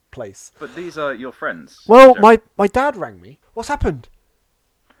org place. But these are your friends. Well, Joe. my dad rang me. What's happened?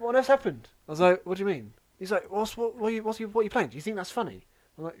 What else happened? I was like, what do you mean? He's like, what are you playing? Do you think that's funny?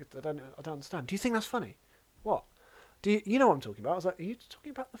 I'm like, I don't understand. Do you think that's funny? What? You know what I'm talking about? I was like, are you talking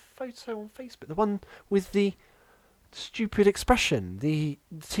about the photo on Facebook? The one with the stupid expression, the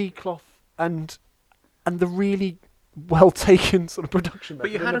tea cloth and the really well taken sort of production. But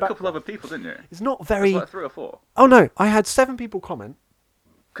you method had in a the couple other background. people, didn't you? It's not It was very. like 3 or 4. Oh no, I had 7 people comment.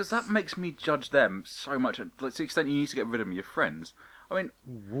 Because that makes me judge them so much, like, to the extent you need to get rid of them, your friends. I mean,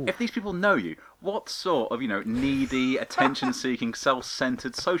 if these people know you, what sort of, needy, attention-seeking,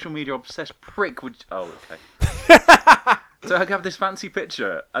 self-centered, social media-obsessed prick would... Oh, okay. So I have this fancy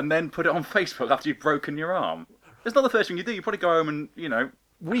picture and then put it on Facebook after you've broken your arm. It's not the first thing you do. You probably go home and,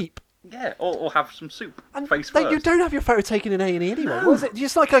 Weep. yeah, or have some soup, And face you first. don't have your photo taken in A&E anyway. No. What is it?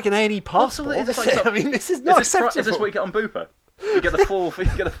 Just like an A&E passport. Absolutely, it's This like is- some- I mean, this is not Is this acceptable. what you get on Booper? You get the full,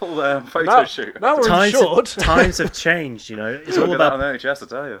 photo now, shoot. now we're Times, insured. times have changed, It's all Look at that about on NHS, I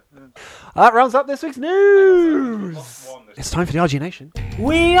tell you. That rounds up this week's news. It's time for the RG Nation.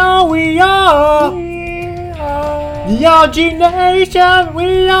 We are the RG Nation.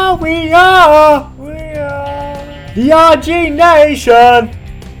 We are the RG Nation.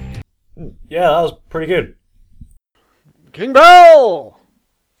 Yeah, that was pretty good. King Bell.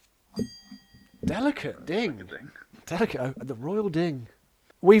 Delicate ding. Thing. Delicate. Oh, the royal ding.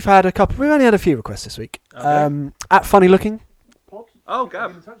 We've only had a few requests this week. Okay. At Funny Looking. Oh,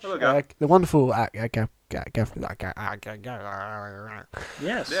 Gab. Hello, Gab. The wonderful Yes.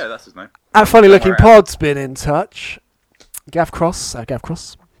 Yeah, that's his name. At Funny Looking Alright. Pod's been in touch. Gav Cross.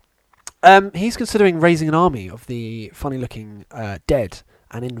 He's considering raising an army of the funny looking dead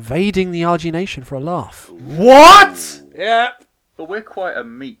and invading the RG Nation for a laugh. What? Yeah. But we're quite a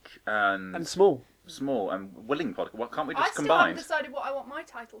meek and, And small. small and willing podcast. Why can't we I just still combine? haven't decided what I want my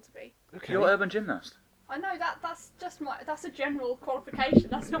title to be. Okay. You're urban gymnast. I know that's a general qualification.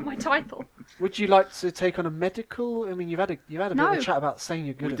 That's not my title. Would you like to take on a medical? I mean, you've had a bit of No. a chat about saying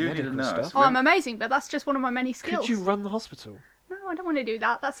you're good We at do need a medical nurse. stuff. Oh, I'm amazing, but that's just one of my many skills. Could you run the hospital? No, I don't want to do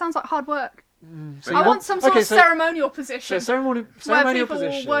that. That sounds like hard work. So I you want some sort of ceremonial So position ceremonial where people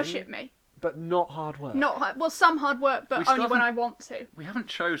position, will worship me. but not hard work. Well, some hard work, We but still only when I haven't- want to. We haven't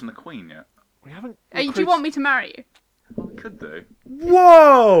chosen the queen yet. We haven't. Do you want me to marry you? Well, we could do.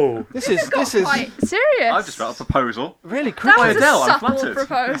 Whoa! This This is quite serious. I've just got a proposal. really That creepy. was a Adele, I'm subtle flattered.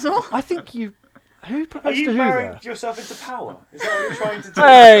 proposal. I think you. Who Are proposed you to who marrying there? yourself into power? Is that what you're trying to do?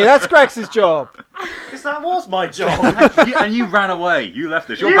 Hey, that's Grex's job. Because that was my job. And you ran away. You left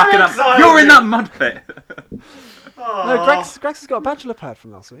us. You're You back in that. exiled You're in me. that mud pit. No, Grex has got a bachelor pad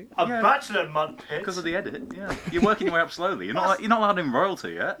from last week. A Yeah. bachelor mud pit. Because of the edit. Yeah. You're working your way up slowly. You're not allowed in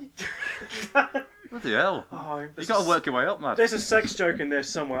royalty yet. Bloody hell. Oh, You got to work your way up, lad. There's a sex joke in there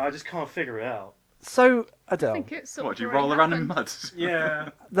somewhere. I just can't figure it out. So I Adele, think it's sort What? of Do you already roll around in happened. mud? Yeah.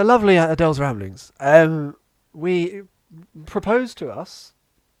 the lovely Adele's ramblings. We proposed to us.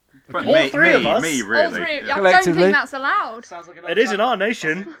 All three of us? Me, All really. three. Yeah. I don't Collectively. think that's allowed. It is in our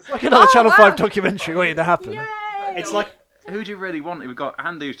nation. It's like another Oh, Channel wow. 5 documentary waiting to happen. Yay! It's like Who do you really want? We've got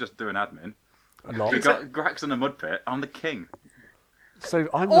Andy who's just doing admin. A lot. We've got Grax in the mud pit. I'm the king. So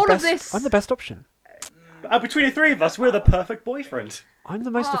I'm All the of best. this- I'm the best option. between the three of us, we're the perfect boyfriend. I'm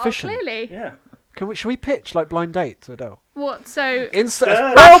the most Oh, efficient. clearly. Yeah. Should we pitch like blind date to Adele? What? So Instead Da-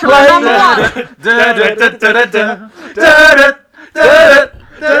 of Bachelor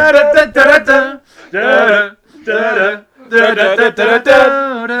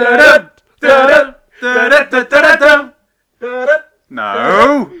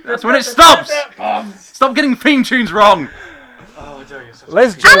No, that's when it stops. Stop getting theme tunes wrong. Oh, Joe, you're such a...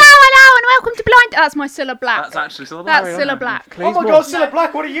 Let's hello, and welcome to Blind. That's my Cilla Black. That's actually still That's Cilla Black. Oh my god, Cilla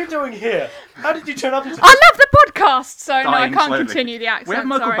Black, what are you doing here? How did you turn up into I love the podcast, so no, I Dying can't slowly. continue the accent. We have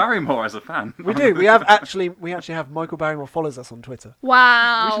Michael sorry. Barrymore as a fan. We do. We actually have Michael Barrymore follows us on Twitter.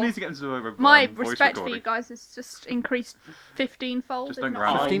 Wow. We should need to get into a My voice respect for recording. you guys has just increased 15-fold. Just if don't not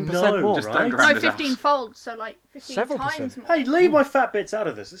ground more. it. 15% know, more. Just right? don't No, ground his 15 ass. fold, so like 15 Several times percent. more. Hey, leave my fat bits out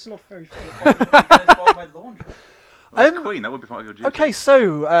of this. This is not very funny. Queen, that would be part of your duty. Okay,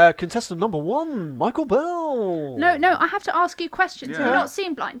 so contestant number 1, Michael Bell. No, I have to ask you questions. Have you Yeah. not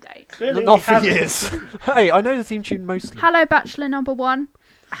seen Blind Date? Clearly Not we for haven't. years. Hey, I know the theme tune mostly. Hello, Bachelor number 1.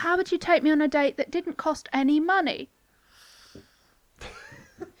 How would you take me on a date that didn't cost any money?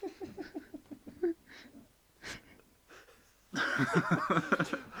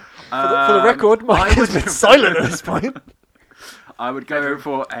 For the record, Mike has been silent at this point. I would go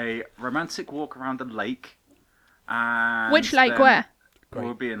for a romantic walk around the lake. And Which lake? then Where?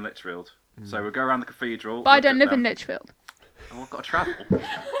 We'll be in Lichfield. So we'll go around the cathedral. But I look don't at live in them. Lichfield. Oh, I've got to travel.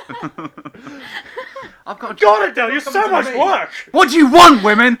 I've got to God, Adele, you're Come so to much me. work! What do you want,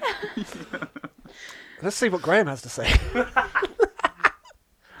 women? Let's see what Graham has to say.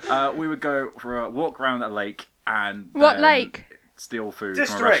 We would go for a walk around a lake and What then lake? steal food from a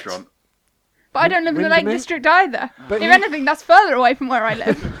District. restaurant. But I don't live in the Lake Windermere? District either. But If you- anything, that's further away from where I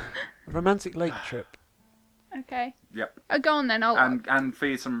live. Romantic lake trip. Okay. Yep. Go on then. I'll And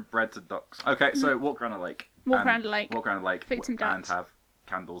feed some bread to ducks. Okay, so walk around a lake. Walk and around a lake. Walk around a lake. Feed some and ducks. have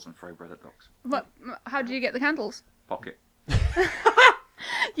candles and throw bread at ducks. How do you get the candles? Pocket.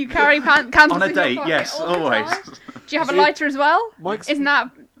 You carry candles On a in your date, pocket yes, all the always. time? Do you have a See, lighter as well? Mike's- Isn't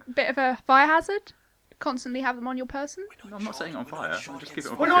that a bit of a fire hazard? Constantly have them on your person? No, I'm not setting it on fire. I'll just keep it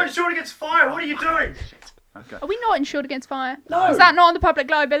on We're pocket. not insured against fire, what are you doing? Okay. Are we not insured against fire? No. Is that not on the public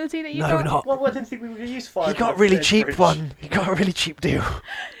liability that you No, got? not. Well, I didn't think we were going to use fire. He for got a the really dead cheap bridge. one. He got a really cheap deal.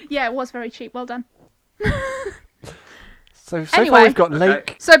 Yeah, it was very cheap. Well done. So Anyway. far we've got Okay.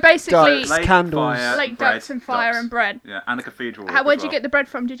 lake. So basically, Ducks, Lake, candles. fire, lake bread, ducks and fire ducks. and bread. Yeah, and a cathedral. Where'd as you well. get the bread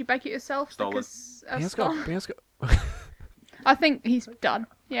from? Did you bake it yourself? Stolen. Because He has got. He has got. I think he's done.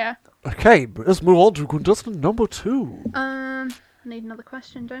 Yeah. Okay, but let's move on to contestant number 2. I need another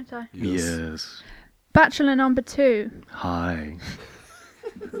question, don't I? Yes. Bachelor number 2. Hi.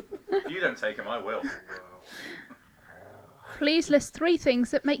 If you don't take him, I will. Please list 3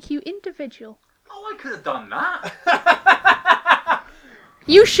 things that make you individual. Oh, I could have done that.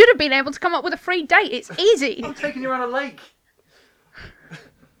 You should have been able to come up with a free date. It's easy. I'm taking you around a lake.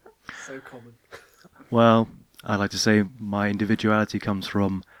 So common. Well, I like to say my individuality comes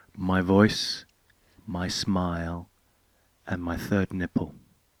from my voice, my smile, and my third nipple.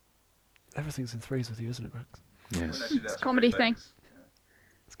 Everything's in threes with you, isn't it, Rex? Yes. It's a comedy thing.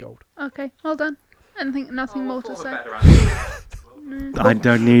 It's gold. Okay, well done. Nothing more to say. I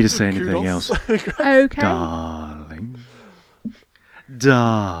don't need to say anything Kudos. else. Okay. Darling.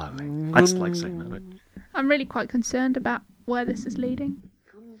 Darling. I just like saying that. Right? I'm really quite concerned about where this is leading.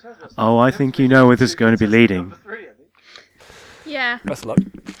 Oh, I think you know where this is going to be leading. Yeah. Best of luck.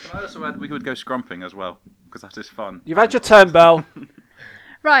 I also had we could go scrumping as well because that is fun. You've had your turn, Belle.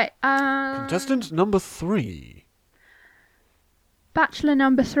 Right. Contestant number 3. Bachelor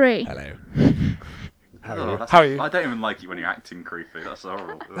number 3. Hello. Oh, How are you? I don't even like you when you're acting creepy. That's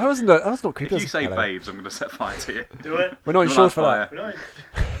horrible. That was not creepy. If you say Hello. babes, I'm going to set fire to you. Do it. We're not You're insured on for that. fire.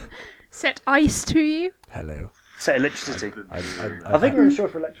 Set ice to you. Hello. Set electricity. I I think we're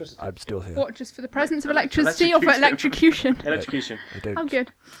insured for electricity. I'm still here. What, just for the presence of electricity or for electrocution? Electrocution. I don't. Oh,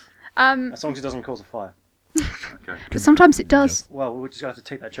 good. As long as it doesn't cause a fire. Okay. But sometimes it does. Well, we're just going to have to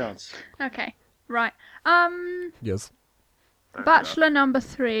take that chance. Okay. Right. Yes. Bachelor number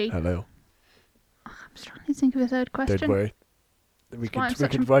 3. Hello. I'm struggling to think of a third question. Don't worry. We why I'm could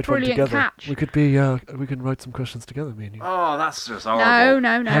such a write one brilliant together. catch. We could be we can write some questions together, me and you. Oh, that's just horrible.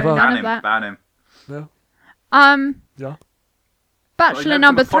 No, How about- none Ban of him. that. Ban him. No. Yeah. Bachelor Oh,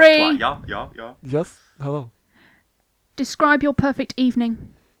 number become a posh 3. twat. Yeah. Yes. Hello. Describe your perfect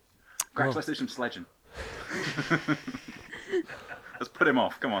evening. Grax, let's do some sledging. Let's put him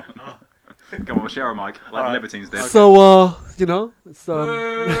off. Come on. Come on, we'll share a mic like the Libertines did. So you know, it's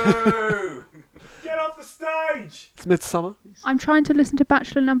Get off the stage! it's midsummer. I'm trying to listen to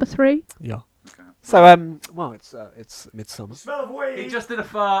Bachelor number 3. Yeah. Okay. So well, it's midsummer. Smell of weed! He just did a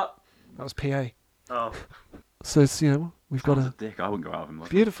fart. That was PA. Oh. So it's we've got Sounds a a dick. I wouldn't go out with him. Like.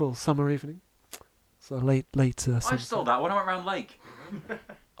 beautiful summer evening. So late I sunset. stole that when I went round Lake.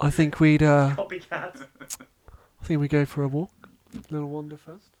 I think we'd Copycat. I think we go for a walk. Little wander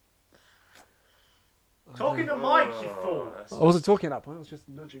first. Talking to Mike, you fool! I wasn't talking at that point. I was just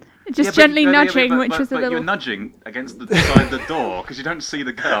nudging. Just gently nudging, which was a But little... you're nudging against the side of the door because you don't see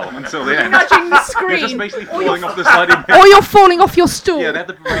the girl until the end. nudging the You're just screen. basically falling off the sliding. Or you're falling off your stool. Yeah, they had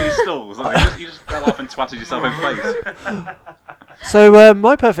the raised stools. You just fell off and twatted yourself in place. So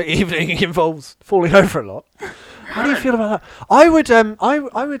my perfect evening involves falling over a lot. How do you feel about that? I would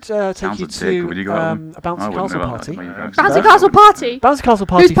take Sounds you a dick. to Would you go out a with- I bouncy wouldn't castle know about party. that, but you go. Bouncy Castle party? Bouncy castle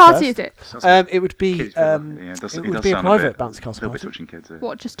party. Whose party first. is it? It would be Kids, yeah, it does, it it would does be a sound private bit, bouncy castle little bit party. touching kids.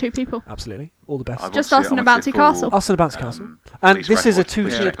 What, just 2 people? Absolutely, all the best. Just us in a bouncy castle. Us in a bouncy castle, and police this is a records,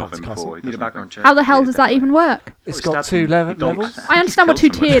 police two-tiered check of bouncy him castle. before he Need a does background check. How the hell does that even work? It's He got stabbed 2 him. He levels. I understand what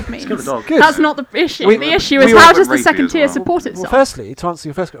killed two-tiered Kill the means. dog. Good. That's not the issue. We- The issue we is were how with does the rapey second as tier well. support Well, itself? firstly, to answer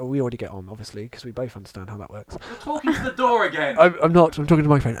your first question, we already get on, obviously, because we both understand how that works. Talking to the door again. I'm not. I'm talking to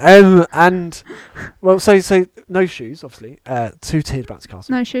my phone. And well, so no shoes, obviously. 2-tiered bouncy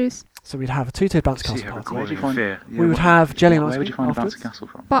castle. No shoes. So we'd have a 2-tiered bouncy See castle how party. Where did you find fear? We would have jelly and ice Where would you cream find a bouncy afterwards. castle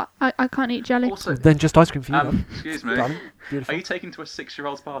from? But I can't eat jelly. Also, Then just ice cream for you. love. excuse me. Darling, Are beautiful. you taking to a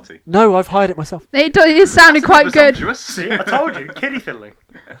 6-year-old's party? No, I've hired it myself. It sounded quite good. Presumptuous. See, I told you, kiddie fiddling.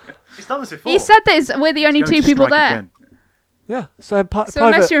 He's done this before. He said that we're the only 2 people there. Yeah. So So private.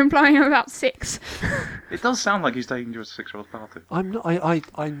 unless you're implying I'm about 6. It does sound like he's taking to a 6-year-old's party. I'm not.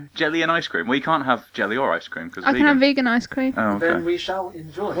 I'm. Jelly and ice cream. Well, you can't have jelly or ice cream because I can have vegan ice cream. Oh, okay. we shall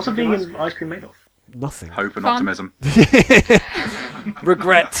enjoy. What's a vegan ice cream made of? Nothing. Hope and Fun. optimism.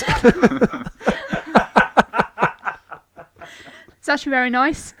 Regret. It's actually very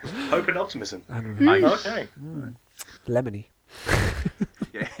nice. Hope and optimism. Ice. Okay. Lemony.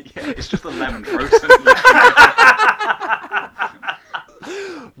 Yeah, it's just a lemon frozen.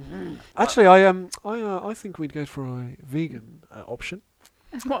 Actually, I think we'd go for a vegan option.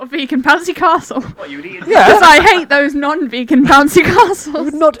 What, a vegan bouncy castle? What, you would eat it? Yeah. Because I hate those non-vegan bouncy I castles.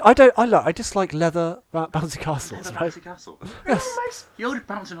 would not. I don't. I dislike leather bouncy castles. It's a Right? bouncy castle. Yes. You're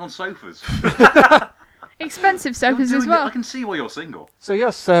bouncing on sofas. Expensive You're sofas doing as it- well. I can see why you're single. So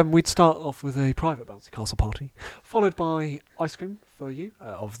yes, we'd start off with a private bouncy castle party, followed by ice cream for you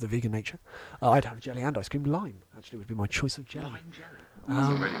of the vegan nature. I'd have jelly and ice cream. Lime actually would be my choice of jelly. That's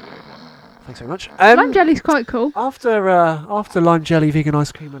a really good one. Thanks very much. Lime jelly's quite cool. After lime jelly, vegan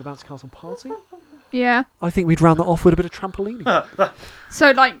ice cream, and a bouncy castle party, Yeah. I think we'd round that off with a bit of trampolining.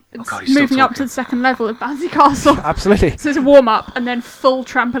 So, like, it's God, he's still moving up to talking. the second level of bouncy castle. Absolutely. So it's a warm-up and then full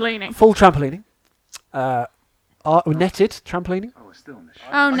trampolining. Full trampolining. Netted trampolining. Oh, it's still on this shit.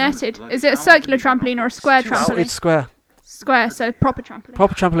 Oh, netted. Is it a circular trampoline or a square trampoline? It's square. Square, so proper trampoline.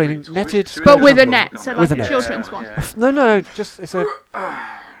 Proper trampolining. Netted. should we But do with a trampoline? net, so With like a a net. children's one. No, just it's a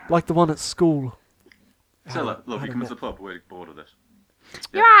like the one at school. So look, Had you a come to net. the pub. We're bored of this.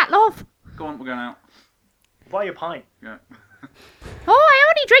 You're right, love. Go on, we're going out. Buy your pint. Yeah. Oh, I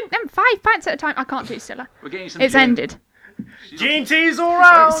only drink them 5 pints at a time. I can't do Scylla. We're getting you some It's gin. ended. G&T's all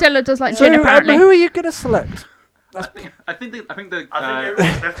round. Scylla does like So, gin, apparently. who are you going to select? I think the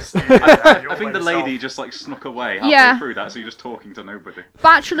everyone's left the studio. I think the lady just like snuck away halfway Yeah. through that, so you're just talking to nobody.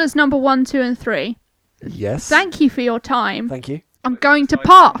 Bachelors number 1, 2, and 3. Yes. Thank you for your time. Thank you. I'm going to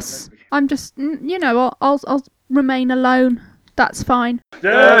pass. I'm just, you know, I'll remain alone. That's fine.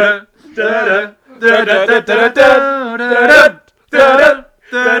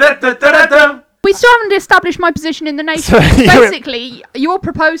 We still haven't established my position in the nation. So you're- Basically, you all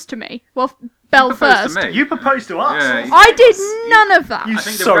proposed to me. Well, Belle Proposed first. to me. You proposed to us. Yeah, I did none of that. You I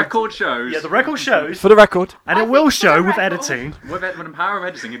think the so- record shows. Yeah, the record shows, For the record, and I it will think for show the with record- editing. With the power of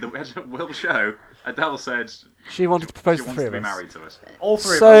editing, it will show. Adele said she wanted to propose she to wants three to of be us. married to us. All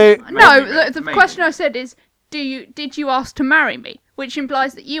three So, of us. No, Maybe, the maybe. question I said is, did you ask to marry me? Which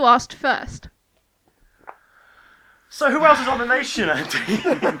implies that you asked first. So who else is on the nation, Andy?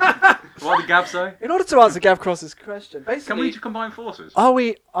 What did Gav say? in order to answer Gav Cross's question, Can basically, we combine forces? are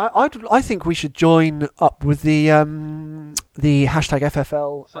we? I think we should join up with the hashtag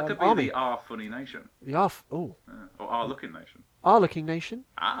FFL So that could be army. the Our Funny Nation. The Or Our Looking Nation. Our looking nation.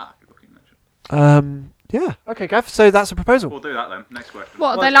 Good Looking Nation. Yeah. Okay, Gav. So that's a proposal. We'll do that then. Next question.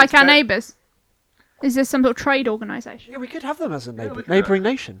 What, Well, they like our it's- neighbours? Is this some sort of trade organisation? Yeah, we could have them as a we could. neighbouring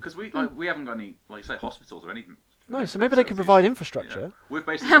nation. Because we haven't got any, like say, hospitals or anything. No, so maybe they could provide infrastructure. Yeah. We've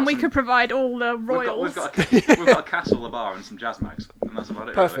basically And got we some- could provide all the We've royals. got a castle, a bar, and some jazz mags, and that's about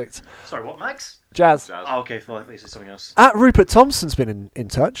it. Perfect. Sorry, what, Max? Jazz. Really. Jazz. Oh, okay, fine. This is something else. At Rupert Thompson's been in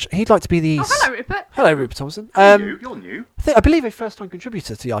touch. He'd like to be the. Oh, hello, Rupert. Hello, Rupert Thompson. You're new. I believe a first-time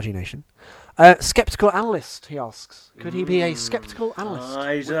contributor to the RG Nation. Skeptical analyst, he asks. Could he be a skeptical analyst?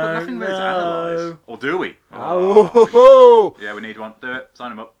 I We've got don't nothing really to analyse. know. Or do we? Oh, Yeah, we need one. Do it.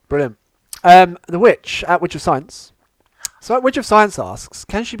 Sign him up. brilliant. The Witch, at Witch of Science. So at Witch of Science asks,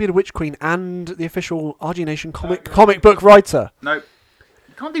 can she be the Witch Queen and the official RG Nation comic book writer? No. You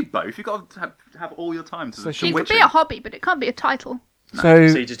can't do both. You've got to have all your time to So the she It could witching. be a hobby, but it can't be a title. So,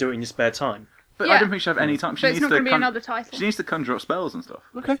 So you just do it in your spare time. But Yeah. I don't think she'll have any time. She But it's needs not to going to be another title. She needs to conjure up spells and stuff.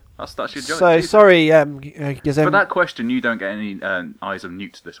 okay. That's your job. So, sorry, Gizem. For that question, you don't get any Eyes of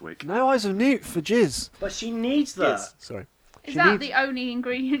Newt this week. No eyes of Newt for Jizz. But she needs that. Sorry. Is She that needs- the only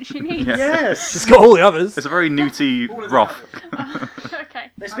ingredient she needs? Yeah. Yes. She's got all the others. It's a very newty broth.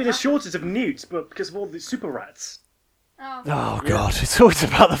 Okay. There's been a shortage of newts, but because of all the super rats. Oh. Oh, God. It's always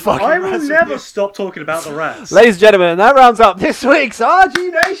about the fucking I will rats. never stop talking about the rats. Ladies and gentlemen, that rounds up this week's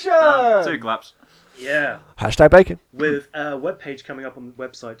RG Nation! 2 claps. Yeah. Hashtag bacon. With a webpage coming up on the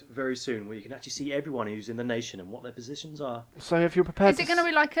website very soon where you can actually see everyone who's in the nation and what their positions are. So if you're prepared Is it going to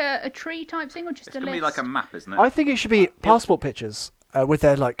be like a tree type thing or just It's a going to list? be like a map, isn't it? I think it should be passport pictures with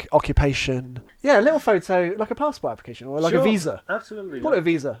their, like, occupation. Yeah, a little photo, like a passport application or like a Sure. visa. Absolutely. Call it a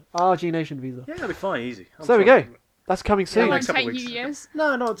visa. RG Nation visa. Yeah, that'll be fine, easy. I'm So there we sure. go. That's coming It soon. Yeah, won't next couple take of you weeks. years.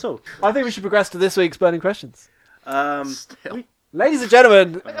 No, not at all. I think we should progress to this week's burning questions. Still. Ladies and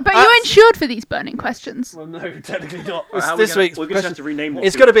gentlemen. But you insured for these burning questions. Well, no, technically not. Well, how are we This gonna- week's We're going to have question. to rename this.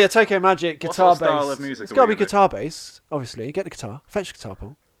 It's got to be a Tokyo Magic What guitar sort of style based. of music It's are got to we be gonna do? guitar based. Obviously, get the guitar. Fetch the guitar,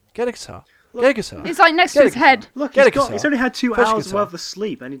 Paul. Get a guitar. Get a guitar. It's like next Get to a his guitar. head. Look, Get a he's, got, guitar. he's only had 2 Fetch a hours guitar. worth of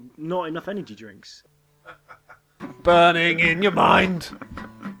sleep and not enough energy drinks. Burning in your mind.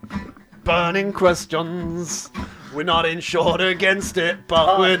 Burning questions. We're not insured against it,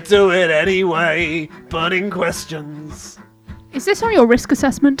 but we'll do it anyway. Burning questions. Is this on your risk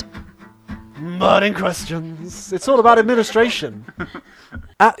assessment? Burning questions. It's all about administration.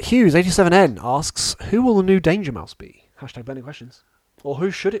 At Hughes87N asks, who will the new Danger Mouse be? Hashtag burning questions. Or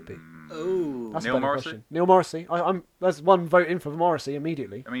who should it be? Oh. That's a Neil burning Morrissey? question. Neil Morrissey. There's one vote in for Morrissey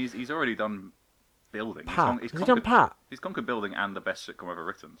immediately. I mean, he's already done building. Pat. He's Has he done Pat? He's conquered building and the best sitcom ever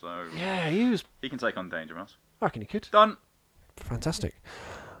written, so Yeah, he was. he can take on Danger Mouse. I reckon he could. Done. Fantastic.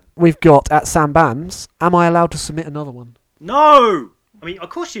 We've got at Sam Bams, am I allowed to submit another one? No! I mean, of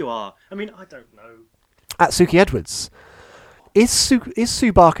course you are. I mean, I don't know. At Suki Edwards, is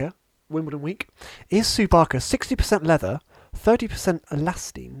Sue Barker, Wimbledon week, is Sue Barker 60% leather, 30%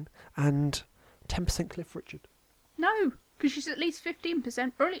 elastine, and 10% Cliff Richard? No, because she's at least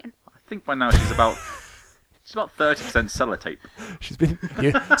 15% brilliant. I think by now she's about 30% sellotape. She's been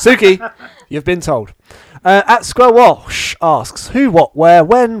Suki, you've been told. At Square Walsh asks, who, what, where,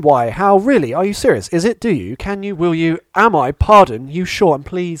 when, why, how, really? Are you serious? Is it, do you, can you, will you, am I, pardon, you sure, and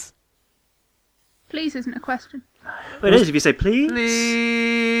please? Please isn't a question. But it is if you say please.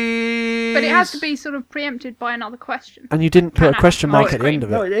 Please. But it has to be sort of preempted by another question. And you didn't put a Can I- question mark Oh, at the end of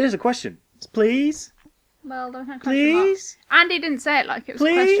No, it. it is a question. It's please. Well, there's no question mark. Please? Andy didn't say it like it was a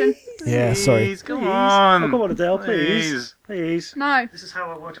Please? question. Yeah, sorry. Please, come Please. on. Oh, come on, Adele, please. Please. No. This is how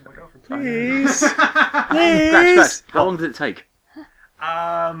I work with my girlfriend. Please. Scratch, Please. scratch. How long did it take?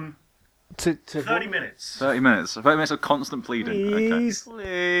 30 minutes. 30 minutes. 30 minutes of constant pleading. Please. Okay.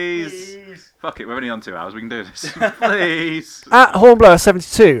 Please. Please. Fuck it, we're only on 2 hours. We can do this. Please. At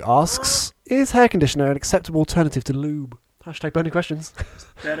Hornblower72 asks, is hair conditioner an acceptable alternative to lube? Hashtag burning questions.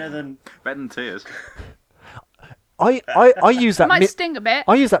 Better than... Better than tears. I use that. It might sting a bit.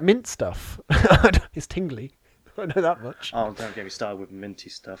 I use that mint stuff. It's tingly. I know that much. Oh, don't get me started with minty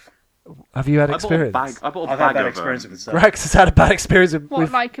stuff. Have you had I bought a experience? bag. I bought a I've had bag bad of experience with stuff. Rex has had a bad experience with,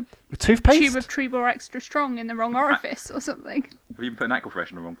 What, like a with toothpaste. tube of Trebor Extra Strong in the wrong orifice or something? Have you put an aquafresh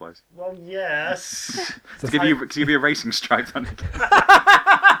in the wrong place? Well, yes. To give you a racing stripe.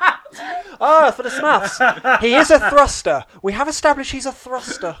 Ah, for the Smurfs. He is a thruster. We have established he's a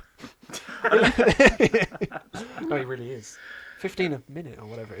thruster. No, he really is. 15 a minute or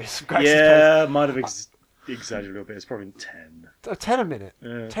whatever it is. Grax's Yeah, might have exaggerated a little bit. It's probably 10. place. 10 a minute.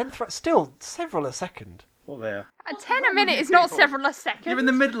 Yeah. 10 still several a second. What there? A 10 a minute is not several a second. You're in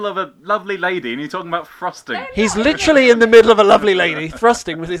the middle of a lovely lady and you're talking about frosting. He's literally in the middle of a lovely lady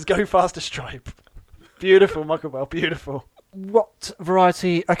thrusting with his Go Faster stripe. Beautiful, Michael Bell, beautiful. What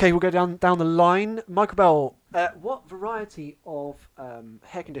variety... Okay, we'll go down the line. Michael Bell, what variety of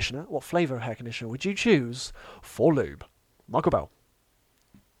hair conditioner, what flavour of hair conditioner would you choose for lube? Michael Bell.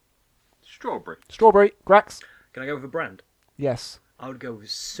 Strawberry. Strawberry. Grax? Can I go with a brand? Yes. I would go with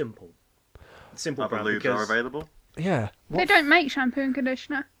Simple. Simple Other brand lubes are because... available. Yeah. They don't make shampoo and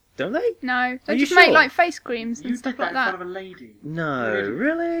conditioner. Don't they? No, they Are you just make sure? like face creams and stuff like that. a lady. No,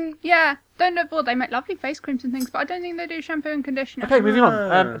 really? Yeah, don't know. Well, they make lovely face creams and things, but I don't think they do shampoo and conditioner. Okay, moving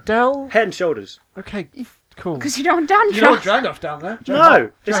on. Adele? Head and Shoulders. Okay, cool. Because you don't dandruff. Drandorf down there. No,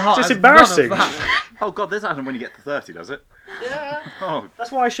 it's just embarrassing. Oh god, this happens when you get to 30, does it? Yeah. Oh,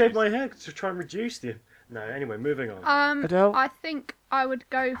 That's why I shaved my hair, to try and reduce the... No, anyway, moving on. Adele? I think I would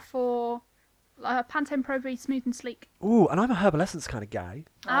go for Pantene Pro V Smooth and Sleek. Ooh, and I'm a Herbal Essence kind of guy.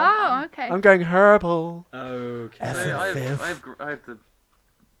 Oh, okay. I'm going herbal. Okay. I have the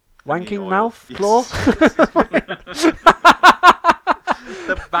Wanking oil. mouth? Yes. Claw?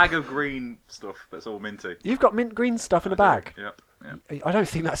 the bag of green stuff that's all minty. You've got mint green stuff in a bag. Yep. I don't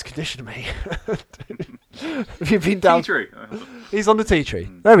think that's conditioned me. Have you been down? Tea tree. He's on the tea tree.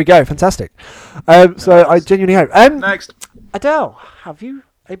 There we go. Fantastic. So I genuinely hope. Next. Adele, have you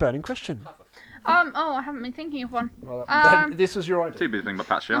a burning question? Oh, I haven't been thinking of one. Well, Um, this was your idea. Too busy thinking about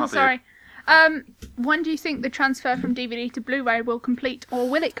Pat I'm Sharp. sorry. When do you think the transfer from DVD to Blu-ray will complete, or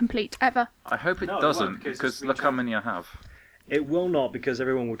will it complete ever? I hope it No, it doesn't, won't, because because it's look how many I have. It will not, because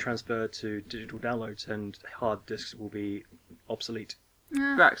everyone will transfer to digital downloads and hard disks will be obsolete.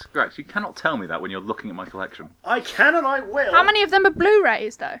 Grax, you cannot tell me that when you're looking at my collection. I can and I will! How many of them are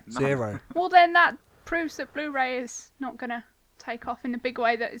Blu-rays, though? 0. Well, then that proves that Blu-ray is not going to take off in the big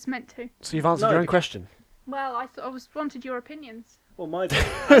way that it's meant to. So you've answered No, your own because- question. Well, I wanted your opinions. Well, my... and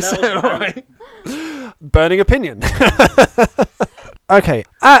that was- Burning opinion. Okay,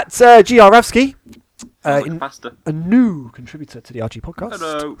 at Gravsky, Pasta. a new contributor to the RG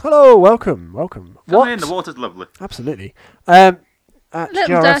podcast. Hello. Welcome. Come in, the water's lovely. Absolutely. At A little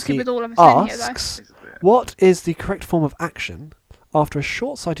dirty Gravsky with all of us in here, though. asks, what is the correct form of action after a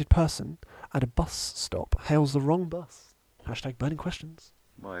short-sighted person at a bus stop hails the wrong bus? Hashtag burning questions.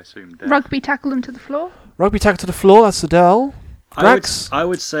 Well, I assume death. Rugby tackle them to the floor. Rugby tackle to the floor, that's Adele. Grax? I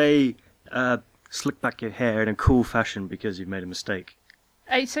would say slick back your hair in a cool fashion because you've made a mistake.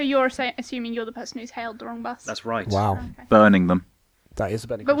 So you're assuming you're the person who's hailed the wrong bus. That's right. Wow, Okay. Burning them. that is a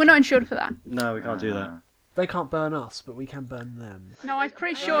burning But we're question. not insured for that. No, we can't do that. They can't burn us, but we can burn them. No, I'm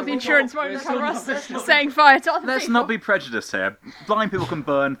pretty sure the insurance won't cover us saying fire to other Let's people. not be prejudiced here. Blind people can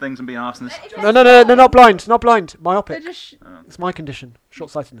burn things and be arsonists. No, not blind. Myopic. They're just... It's my condition.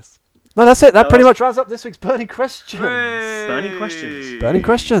 Short-sightedness. No, that's it. That pretty much rounds up this week's burning questions. Burning questions. Burning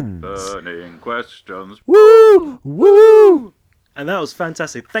questions. Burning questions. Woo! Woo! And that was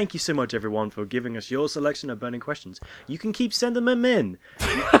fantastic. Thank you so much, everyone, for giving us your selection of burning questions. You can keep sending them in.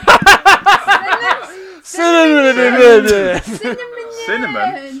 Cinnamon. Cinnamon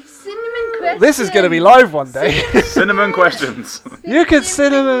questions. This is going to be live one day. Cinnamon questions. You could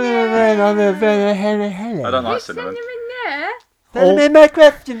cinnamon on the I don't like cinnamon. there. Cinnamon my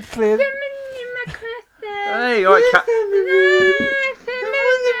question, please. Cinnamon question. Hey, alright, cat.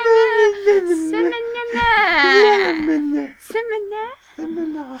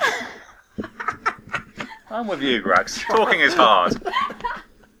 I'm with you, Grax. Talking is hard.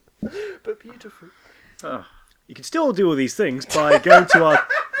 But beautiful. Oh. You can still do all these things by going to our...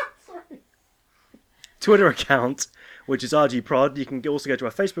 Twitter account, which is RGProd. You can also go to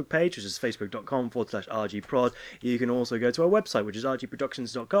our Facebook page, which is facebook.com/RGProd. You can also go to our website, which is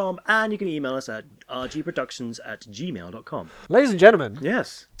rgproductions.com, and you can email us at rgproductions@gmail.com. Ladies and gentlemen,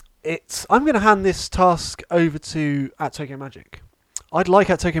 Yes. I'm going to hand this task over to at Tokyo Magic. I'd like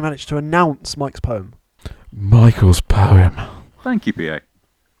at Tokyo Magic to announce Mike's poem. Michael's poem. Thank you, PA.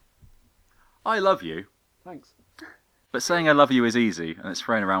 I love you, Thanks. but saying I love you is easy, and it's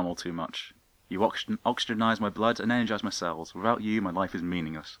thrown around all too much. You oxygenize my blood and energize my cells. Without you, my life is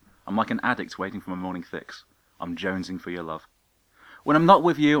meaningless. I'm like an addict waiting for my morning fix. I'm jonesing for your love. When I'm not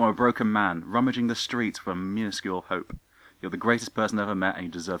with you, I'm a broken man, rummaging the streets for a minuscule hope. You're the greatest person I've ever met, and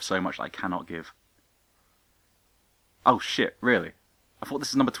you deserve so much that I cannot give. Oh shit, really? I thought this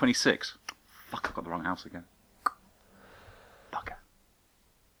is number 26. Fuck, I've got the wrong house again. Fucker.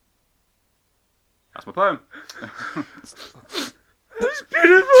 That's my poem.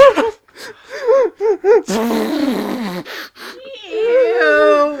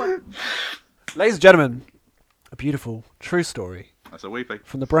 Ladies and gentlemen, a beautiful, true story That's a weepy.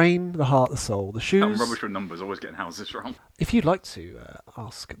 from the brain, the heart, the soul, the I'm shoes. rubbish with numbers, always getting houses wrong. If you'd like to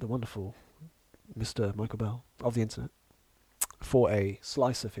ask the wonderful Mr. Michael Bell of the internet for a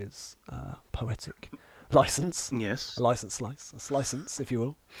slice of his poetic license, Yes. a license slice, a slicense, if you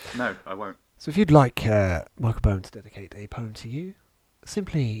will. No, I won't. So if you'd like Michael Bell to dedicate a poem to you,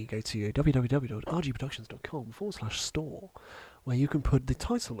 simply go to www.rgproductions.com/store, where you can put the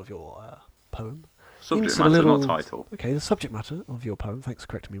title of your poem. Subject into matter, the little, not title. Okay, the subject matter of your poem, thanks for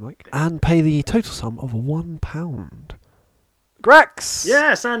correcting me, Mike, and pay the total sum of £1. Grex!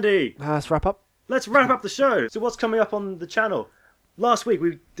 Yes, Andy. Let's wrap up. Let's wrap up the show. So what's coming up on the channel? Last week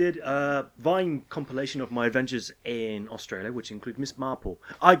we did a Vine compilation of my adventures in Australia, which include Miss Marple.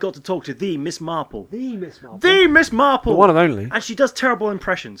 I got to talk to the Miss Marple. The Miss Marple. The Miss Marple! The one and only. And she does terrible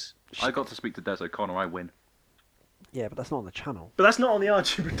impressions. I got to speak to Des O'Connor, I win. Yeah, but that's not on the channel. But that's not on the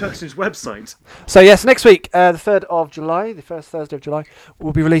RG Productions website. So yes, next week, the 3rd of July, the first Thursday of July,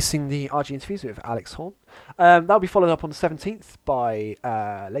 we'll be releasing the RG interviews with Alex Horn. That'll be followed up on the 17th by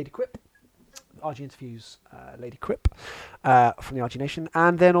Lady Quip. RG interviews Lady Quip from the RG Nation.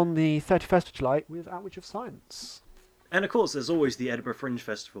 And then on the 31st of July with Outwitch of Science. And of course, there's always the Edinburgh Fringe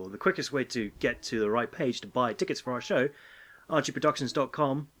Festival. The quickest way to get to the right page to buy tickets for our show,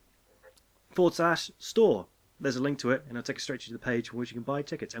 rgproductions.com/store. There's a link to it, and it'll take you straight to the page from which you can buy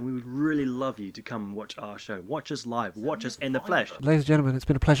tickets. And we would really love you to come and watch our show. Watch us live. Watch us in the flesh. Ladies and gentlemen, it's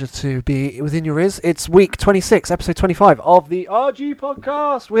been a pleasure to be within your ears. It's week 26, episode 25 of the RG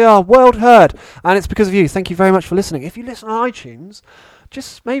podcast. We are world heard, and it's because of you. Thank you very much for listening. If you listen on iTunes,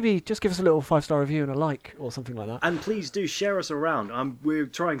 just give us a little 5-star review and a like or something like that. And please do share us around. We're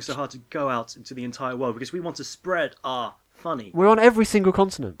trying so hard to go out into the entire world because we want to spread our funny. We're on every single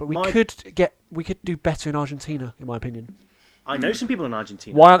continent, but we My- could do better in Argentina, in my opinion. I know some people in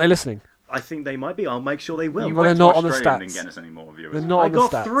Argentina. Why aren't they listening? I think they might be. I'll make sure they will. You- Well, they're not on the Australia stats. didn't get us any more viewers. They're not I on the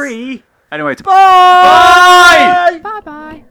got stats. 3. Anyway, Bye! Bye bye.